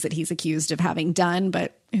things that he's accused of having done,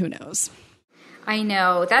 but who knows? I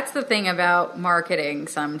know. That's the thing about marketing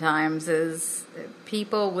sometimes, is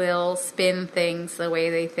people will spin things the way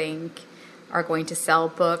they think are going to sell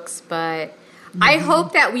books. But I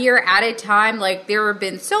hope that we are at a time, like, there have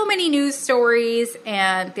been so many news stories,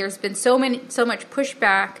 and there's been so much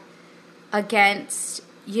pushback against,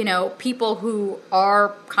 people who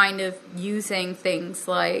are kind of using things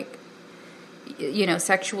like,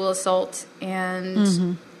 sexual assault,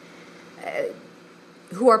 and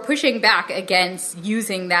who are pushing back against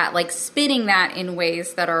using that, like spinning that in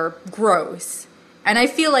ways that are gross. And I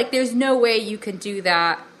feel like there's no way you can do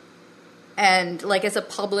that and, like, as a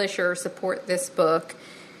publisher, support this book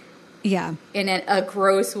in a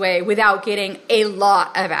gross way without getting a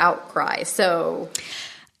lot of outcry. So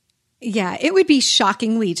yeah, it would be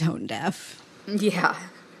shockingly tone deaf. Yeah,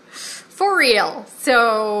 for real.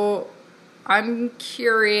 So I'm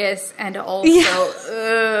curious, and also,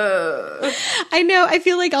 I know. I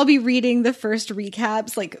feel like I'll be reading the first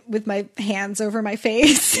recaps, like, with my hands over my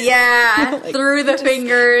face. Yeah, like, through the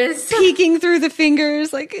fingers. Peeking through the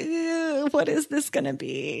fingers, like, what is this going to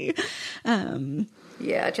be?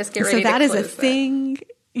 Yeah, just get ready to close. So that is a thing.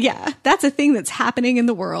 Yeah, that's a thing that's happening in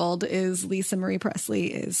the world, is Lisa Marie Presley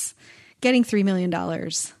is getting $3 million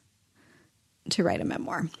to write a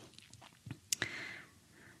memoir.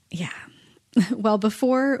 Yeah. Well,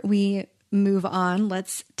 before we move on,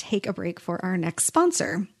 let's take a break for our next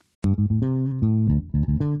sponsor.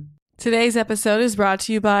 Today's episode is brought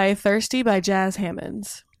to you by Thirsty by Jazz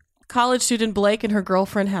Hammonds. College student Blake and her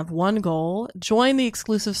girlfriend have one goal: join the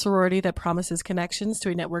exclusive sorority that promises connections to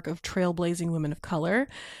a network of trailblazing women of color.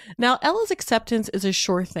 Now, Ella's acceptance is a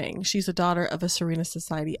sure thing. She's a daughter of a Serena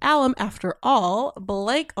Society alum. After all,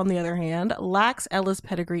 Blake, on the other hand, lacks Ella's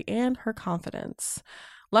pedigree and her confidence.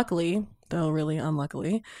 Luckily, though really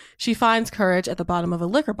unluckily, she finds courage at the bottom of a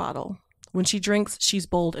liquor bottle. When she drinks, she's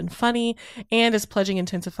bold and funny, and as pledging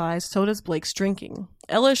intensifies, so does Blake's drinking.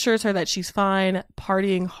 Ella assures her that she's fine.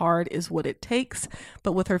 Partying hard is what it takes.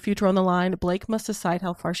 But with her future on the line, Blake must decide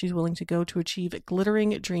how far she's willing to go to achieve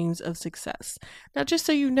glittering dreams of success. Now, just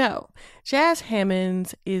so you know, Jas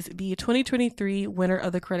Hammonds is the 2023 winner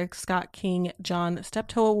of the Coretta Scott King John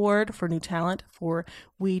Steptoe Award for New Talent for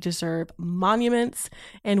We Deserve Monuments.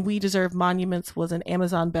 And We Deserve Monuments was an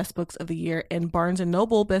Amazon Best Books of the Year and Barnes &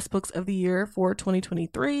 Noble Best Books of the Year for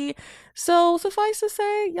 2023. So suffice to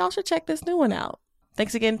say, y'all should check this new one out.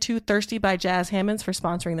 Thanks again to Thirsty by Jas Hammonds for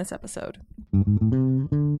sponsoring this episode.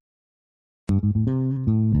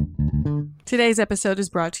 Today's episode is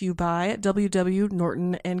brought to you by W.W.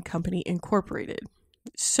 Norton and Company Incorporated.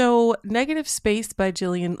 So, Negative Space by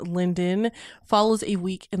Gillian Linden follows a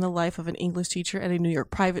week in the life of an English teacher at a New York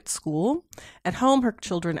private school. At home, her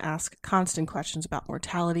children ask constant questions about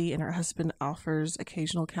mortality, and her husband offers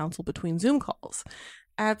occasional counsel between Zoom calls.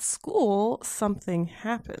 At school, something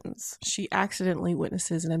happens. She accidentally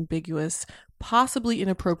witnesses an ambiguous, possibly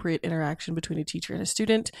inappropriate interaction between a teacher and a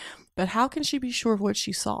student, but how can she be sure of what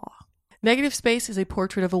she saw? Negative Space is a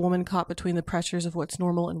portrait of a woman caught between the pressures of what's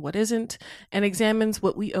normal and what isn't, and examines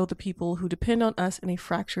what we owe the people who depend on us in a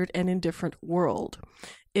fractured and indifferent world.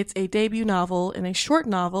 It's a debut novel and a short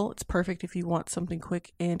novel. It's perfect if you want something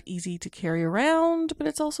quick and easy to carry around, but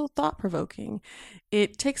it's also thought-provoking.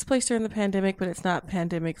 It takes place during the pandemic, but it's not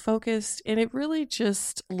pandemic-focused, and it really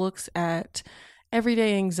just looks at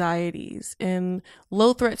everyday anxieties in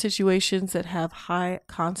low-threat situations that have high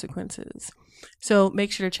consequences. So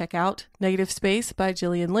make sure to check out Negative Space by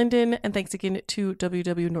Gillian Linden, and thanks again to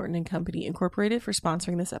W.W. Norton and Company Incorporated for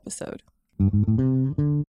sponsoring this episode.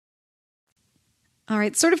 All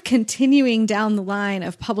right, sort of continuing down the line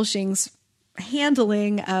of publishing's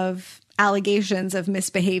handling of allegations of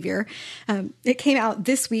misbehavior. It came out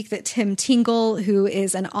this week that Tim Tingle, who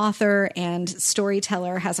is an author and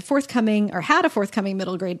storyteller, had a forthcoming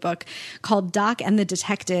middle grade book called Doc and the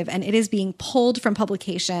Detective, and it is being pulled from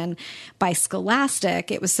publication by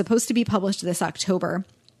Scholastic. It was supposed to be published this October.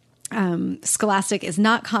 Scholastic is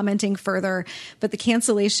not commenting further, but the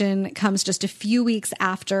cancellation comes just a few weeks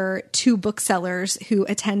after two booksellers who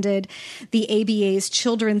attended the ABA's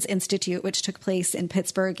Children's Institute, which took place in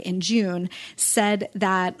Pittsburgh in June, said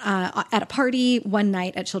that at a party one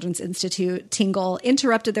night at Children's Institute, Tingle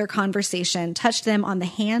interrupted their conversation, touched them on the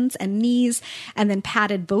hands and knees, and then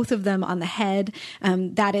patted both of them on the head.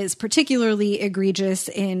 That is particularly egregious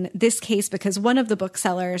in this case because one of the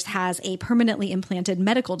booksellers has a permanently implanted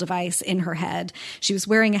medical device in her head. She was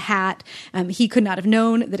wearing a hat. He could not have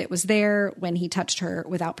known that it was there when he touched her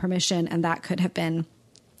without permission, and that could have been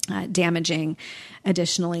damaging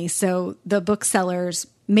additionally. So the booksellers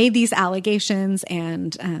made these allegations,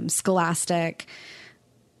 and Scholastic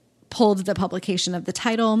pulled the publication of the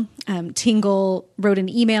title. Tingle wrote an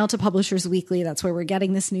email to Publishers Weekly, that's where we're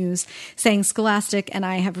getting this news, saying Scholastic and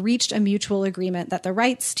I have reached a mutual agreement that the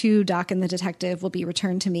rights to Doc and the Detective will be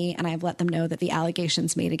returned to me, and I have let them know that the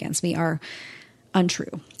allegations made against me are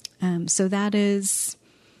untrue. So that is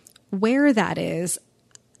where that is.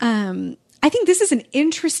 I think this is an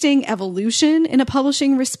interesting evolution in a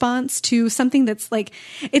publishing response to something that's like,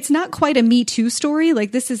 it's not quite a Me Too story.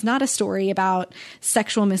 Like, this is not a story about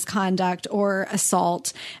sexual misconduct or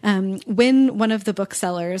assault. When one of the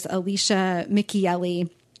booksellers, Alicia Michieli,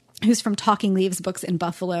 who's from Talking Leaves Books in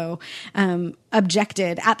Buffalo,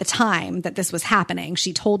 objected at the time that this was happening.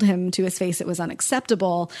 She told him to his face it was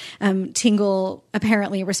unacceptable. Tingle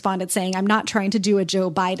apparently responded saying, I'm not trying to do a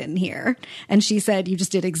Joe Biden here. And she said, you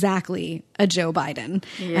just did exactly a Joe Biden.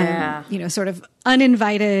 Yeah. Sort of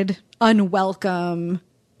uninvited, unwelcome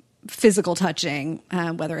physical touching,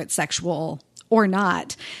 whether it's sexual or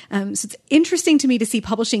not. So it's interesting to me to see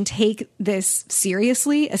publishing take this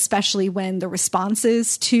seriously, especially when the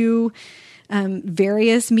responses to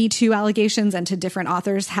various Me Too allegations and to different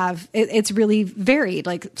authors it's really varied.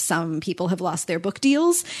 Like, some people have lost their book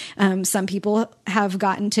deals. Some people have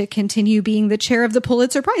gotten to continue being the chair of the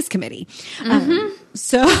Pulitzer Prize Committee.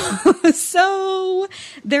 So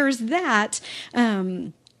there's that.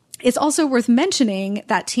 It's also worth mentioning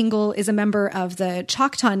that Tingle is a member of the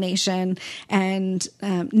Choctaw Nation, and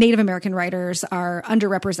Native American writers are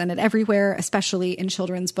underrepresented everywhere, especially in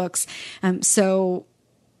children's books. We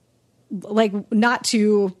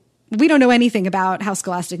don't know anything about how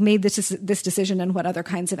Scholastic made this decision and what other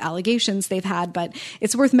kinds of allegations they've had, but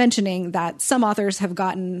it's worth mentioning that some authors have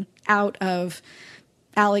gotten out of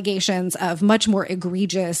allegations of much more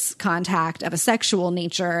egregious contact of a sexual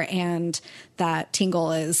nature, and that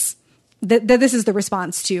Tingle is that this is the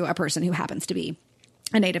response to a person who happens to be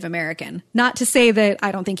a Native American. Not to say that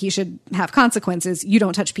I don't think you should have consequences. You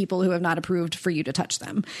don't touch people who have not approved for you to touch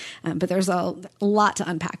them. But there's a lot to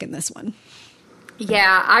unpack in this one.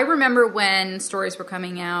 Yeah, I remember when stories were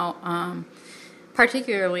coming out,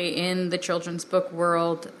 particularly in the children's book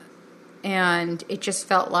world, and it just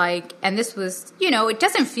felt like, and this was, it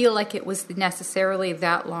doesn't feel like it was necessarily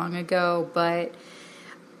that long ago, but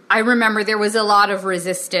I remember there was a lot of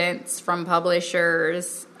resistance from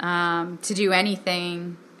publishers to do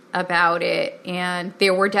anything about it. And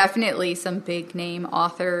there were definitely some big name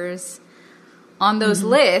authors on those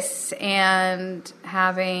lists and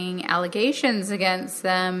having allegations against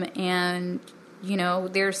them. And,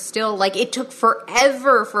 there's still, like, it took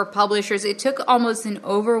forever for publishers. It took almost an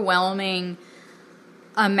overwhelming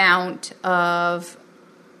amount of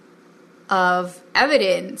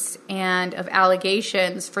evidence and of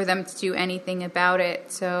allegations for them to do anything about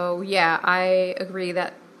it. So, yeah, I agree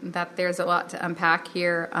that there's a lot to unpack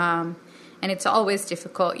here. And it's always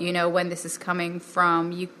difficult, when this is coming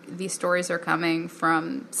from, these stories are coming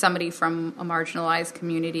from somebody from a marginalized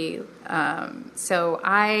community. So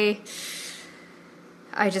I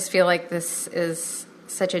just feel like this is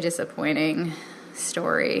such a disappointing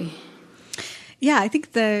story. Yeah, I think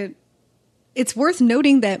it's worth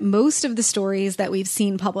noting that most of the stories that we've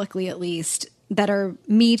seen publicly, at least, that are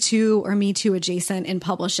Me Too or Me Too adjacent in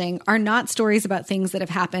publishing are not stories about things that have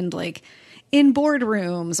happened like in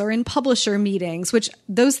boardrooms or in publisher meetings, which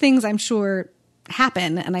those things I'm sure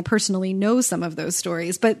happen. And I personally know some of those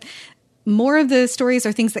stories, but more of the stories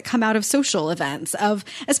are things that come out of social events, of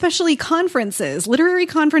especially conferences. Literary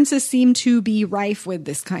conferences seem to be rife with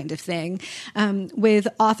this kind of thing, with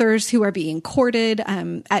authors who are being courted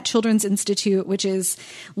at Children's Institute, which is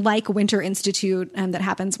like Winter Institute that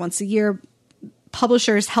happens once a year.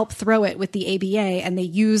 Publishers help throw it with the ABA, and they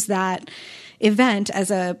use that event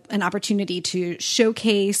as an opportunity to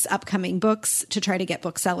showcase upcoming books, to try to get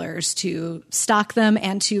booksellers to stock them,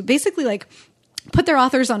 and to basically like put their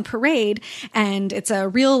authors on parade. And it's a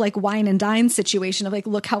real like wine and dine situation of like,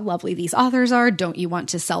 look how lovely these authors are. Don't you want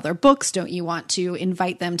to sell their books? Don't you want to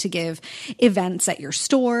invite them to give events at your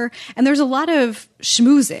store? And there's a lot of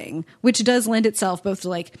schmoozing, which does lend itself both to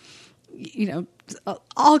like,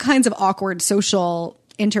 all kinds of awkward social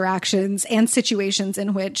interactions and situations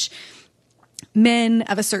in which men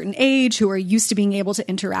of a certain age who are used to being able to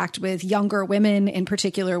interact with younger women in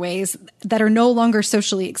particular ways that are no longer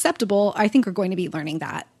socially acceptable, I think are going to be learning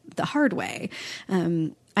that the hard way.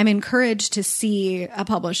 I'm encouraged to see a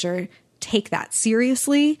publisher take that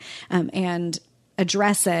seriously and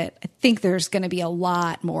address it. I think there's going to be a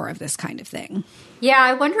lot more of this kind of thing. Yeah,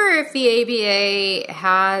 I wonder if the ABA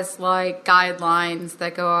has like guidelines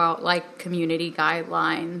that go out, like community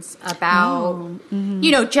guidelines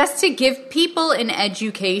about, just to give people an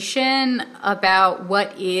education about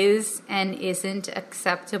what is and isn't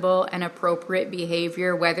acceptable and appropriate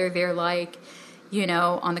behavior, whether they're like,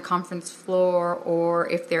 on the conference floor or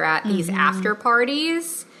if they're at these after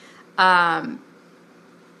parties.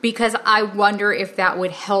 Because I wonder if that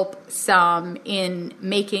would help some in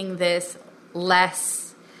making this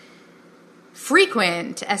less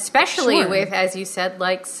frequent, especially with, as you said,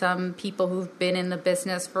 like some people who've been in the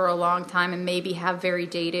business for a long time and maybe have very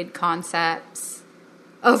dated concepts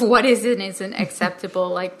of what is and isn't acceptable,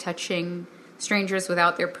 like touching strangers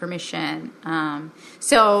without their permission.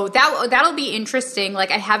 So that'll be interesting. Like,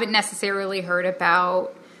 I haven't necessarily heard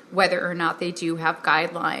about whether or not they do have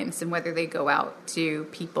guidelines and whether they go out to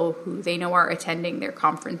people who they know are attending their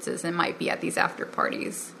conferences and might be at these after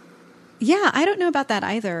parties. Yeah, I don't know about that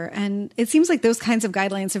either. And it seems like those kinds of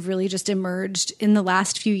guidelines have really just emerged in the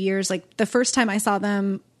last few years. Like the first time I saw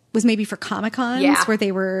them was maybe for Comic-Cons, where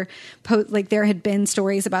they were there had been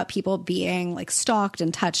stories about people being like stalked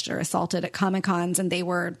and touched or assaulted at Comic-Cons, and they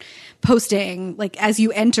were posting like as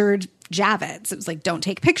you entered Javits, it was like, don't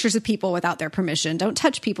take pictures of people without their permission, don't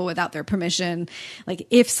touch people without their permission. Like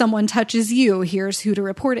if someone touches you, here's who to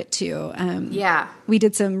report it to. We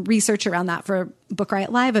did some research around that for Book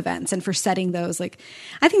Riot Live events and for setting those. Like,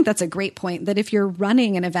 I think that's a great point, that if you're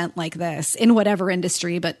running an event like this in whatever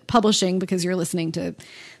industry, but publishing, because you're listening to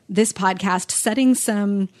this podcast, setting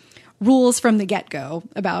some rules from the get-go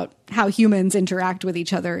about how humans interact with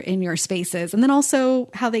each other in your spaces, and then also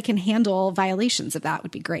how they can handle violations of that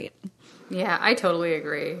would be great. Yeah, I totally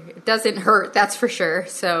agree. It doesn't hurt, that's for sure.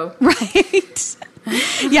 So right.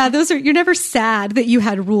 Yeah, you're never sad that you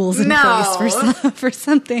had rules in place for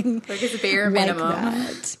something like it's a bare minimum.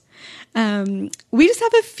 That. We just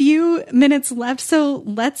have a few minutes left, so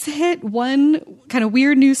let's hit one kind of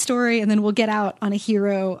weird news story, and then we'll get out on a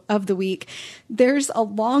hero of the week. There's a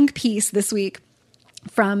long piece this week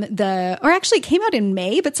actually it came out in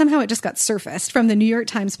May, but somehow it just got surfaced from the New York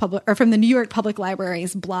Public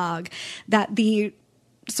Library's blog, that the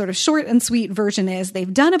sort of short and sweet version is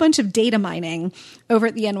they've done a bunch of data mining over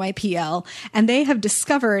at the NYPL, and they have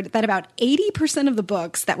discovered that about 80% of the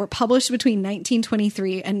books that were published between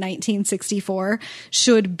 1923 and 1964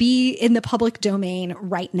 should be in the public domain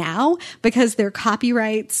right now because their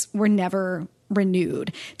copyrights were never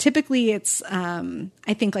renewed. Typically it's,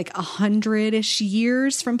 I think like 100-ish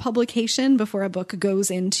years from publication before a book goes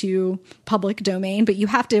into public domain, but you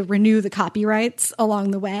have to renew the copyrights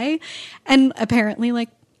along the way. And apparently like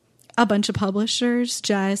a bunch of publishers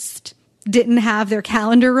just didn't have their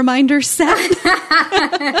calendar reminders set.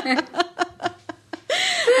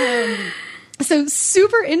 So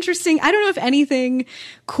super interesting. I don't know if anything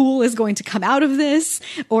cool is going to come out of this,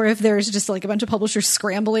 or if there's just like a bunch of publishers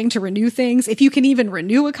scrambling to renew things. If you can even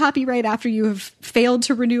renew a copyright after you have failed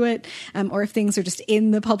to renew it, or if things are just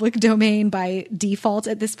in the public domain by default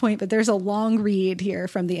at this point. But there's a long read here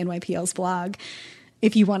from the NYPL's blog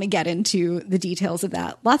if you want to get into the details of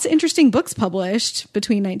that. Lots of interesting books published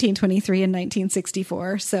between 1923 and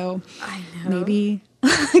 1964. So I know. Maybe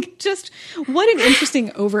just what an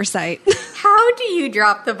interesting oversight. How do you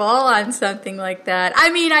drop the ball on something like that? I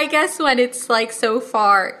mean, I guess when it's like so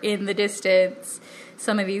far in the distance,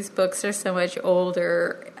 some of these books are so much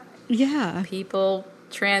older. Yeah. People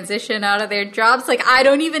transition out of their jobs. Like, I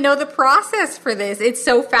don't even know the process for this. It's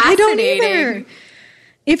so fascinating. I don't either.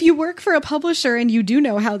 If you work for a publisher and you do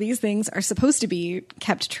know how these things are supposed to be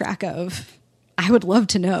kept track of, I would love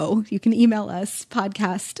to know. You can email us,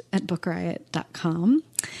 podcast@bookriot.com.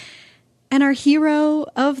 And our hero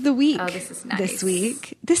of the week this is nice. This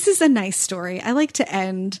week. This is a nice story. I like to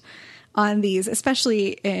end on these,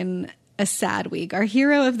 especially in a sad week. Our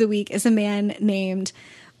hero of the week is a man named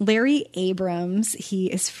Larry Abrams. He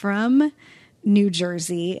is from New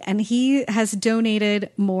Jersey, and he has donated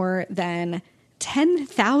more than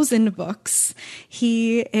 10,000 books.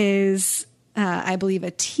 He is, I believe,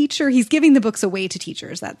 a teacher. He's giving the books away to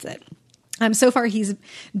teachers. That's it. So far, he's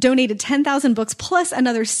donated 10,000 books plus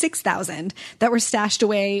another 6,000 that were stashed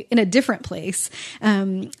away in a different place.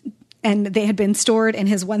 And they had been stored in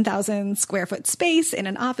his 1,000 square foot space in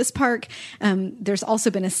an office park. There's also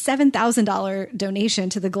been a $7,000 donation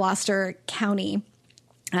to the Gloucester County.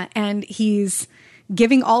 And he's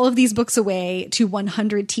giving all of these books away to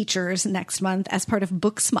 100 teachers next month as part of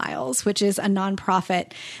Book Smiles, which is a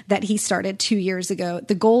nonprofit that he started 2 years ago.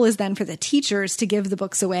 The goal is then for the teachers to give the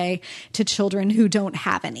books away to children who don't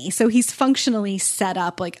have any. So he's functionally set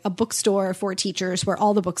up like a bookstore for teachers where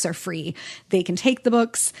all the books are free. They can take the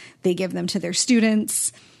books, they give them to their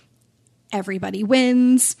students. Everybody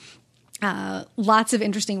wins. Lots of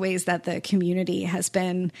interesting ways that the community has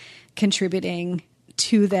been contributing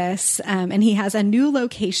to this. And he has a new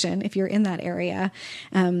location, if you're in that area,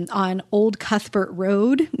 on Old Cuthbert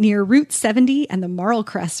Road near Route 70 and the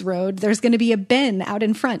Marlcrest Road. There's going to be a bin out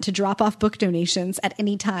in front to drop off book donations at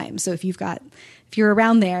any time. So if you're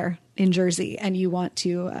around there in Jersey and you want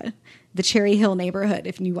to, the Cherry Hill neighborhood,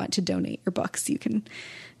 if you want to donate your books, you can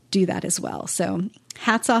do that as well. So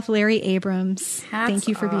hats off, Larry Abrams. Thank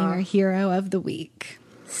you for being our hero of the week.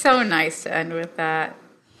 So nice to end with that.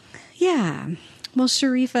 Yeah. Well,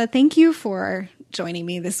 Sharifa, thank you for joining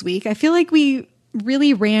me this week. I feel like we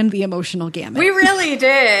really ran the emotional gamut. We really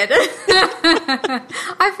did.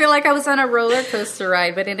 I feel like I was on a roller coaster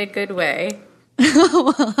ride, but in a good way.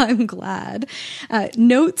 Well, I'm glad.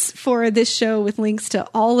 Notes for this show with links to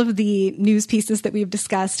all of the news pieces that we've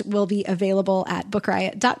discussed will be available at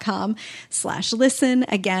bookriot.com/listen.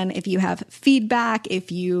 Again, if you have feedback,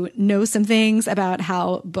 if you know some things about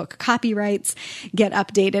how book copyrights get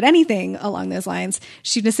updated, anything along those lines,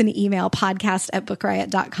 shoot us an email,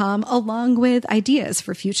 podcast@bookriot.com, along with ideas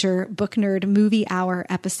for future Book Nerd Movie Hour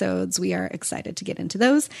episodes. We are excited to get into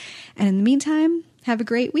those. And in the meantime, have a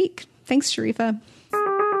great week. Thanks, Sharifa.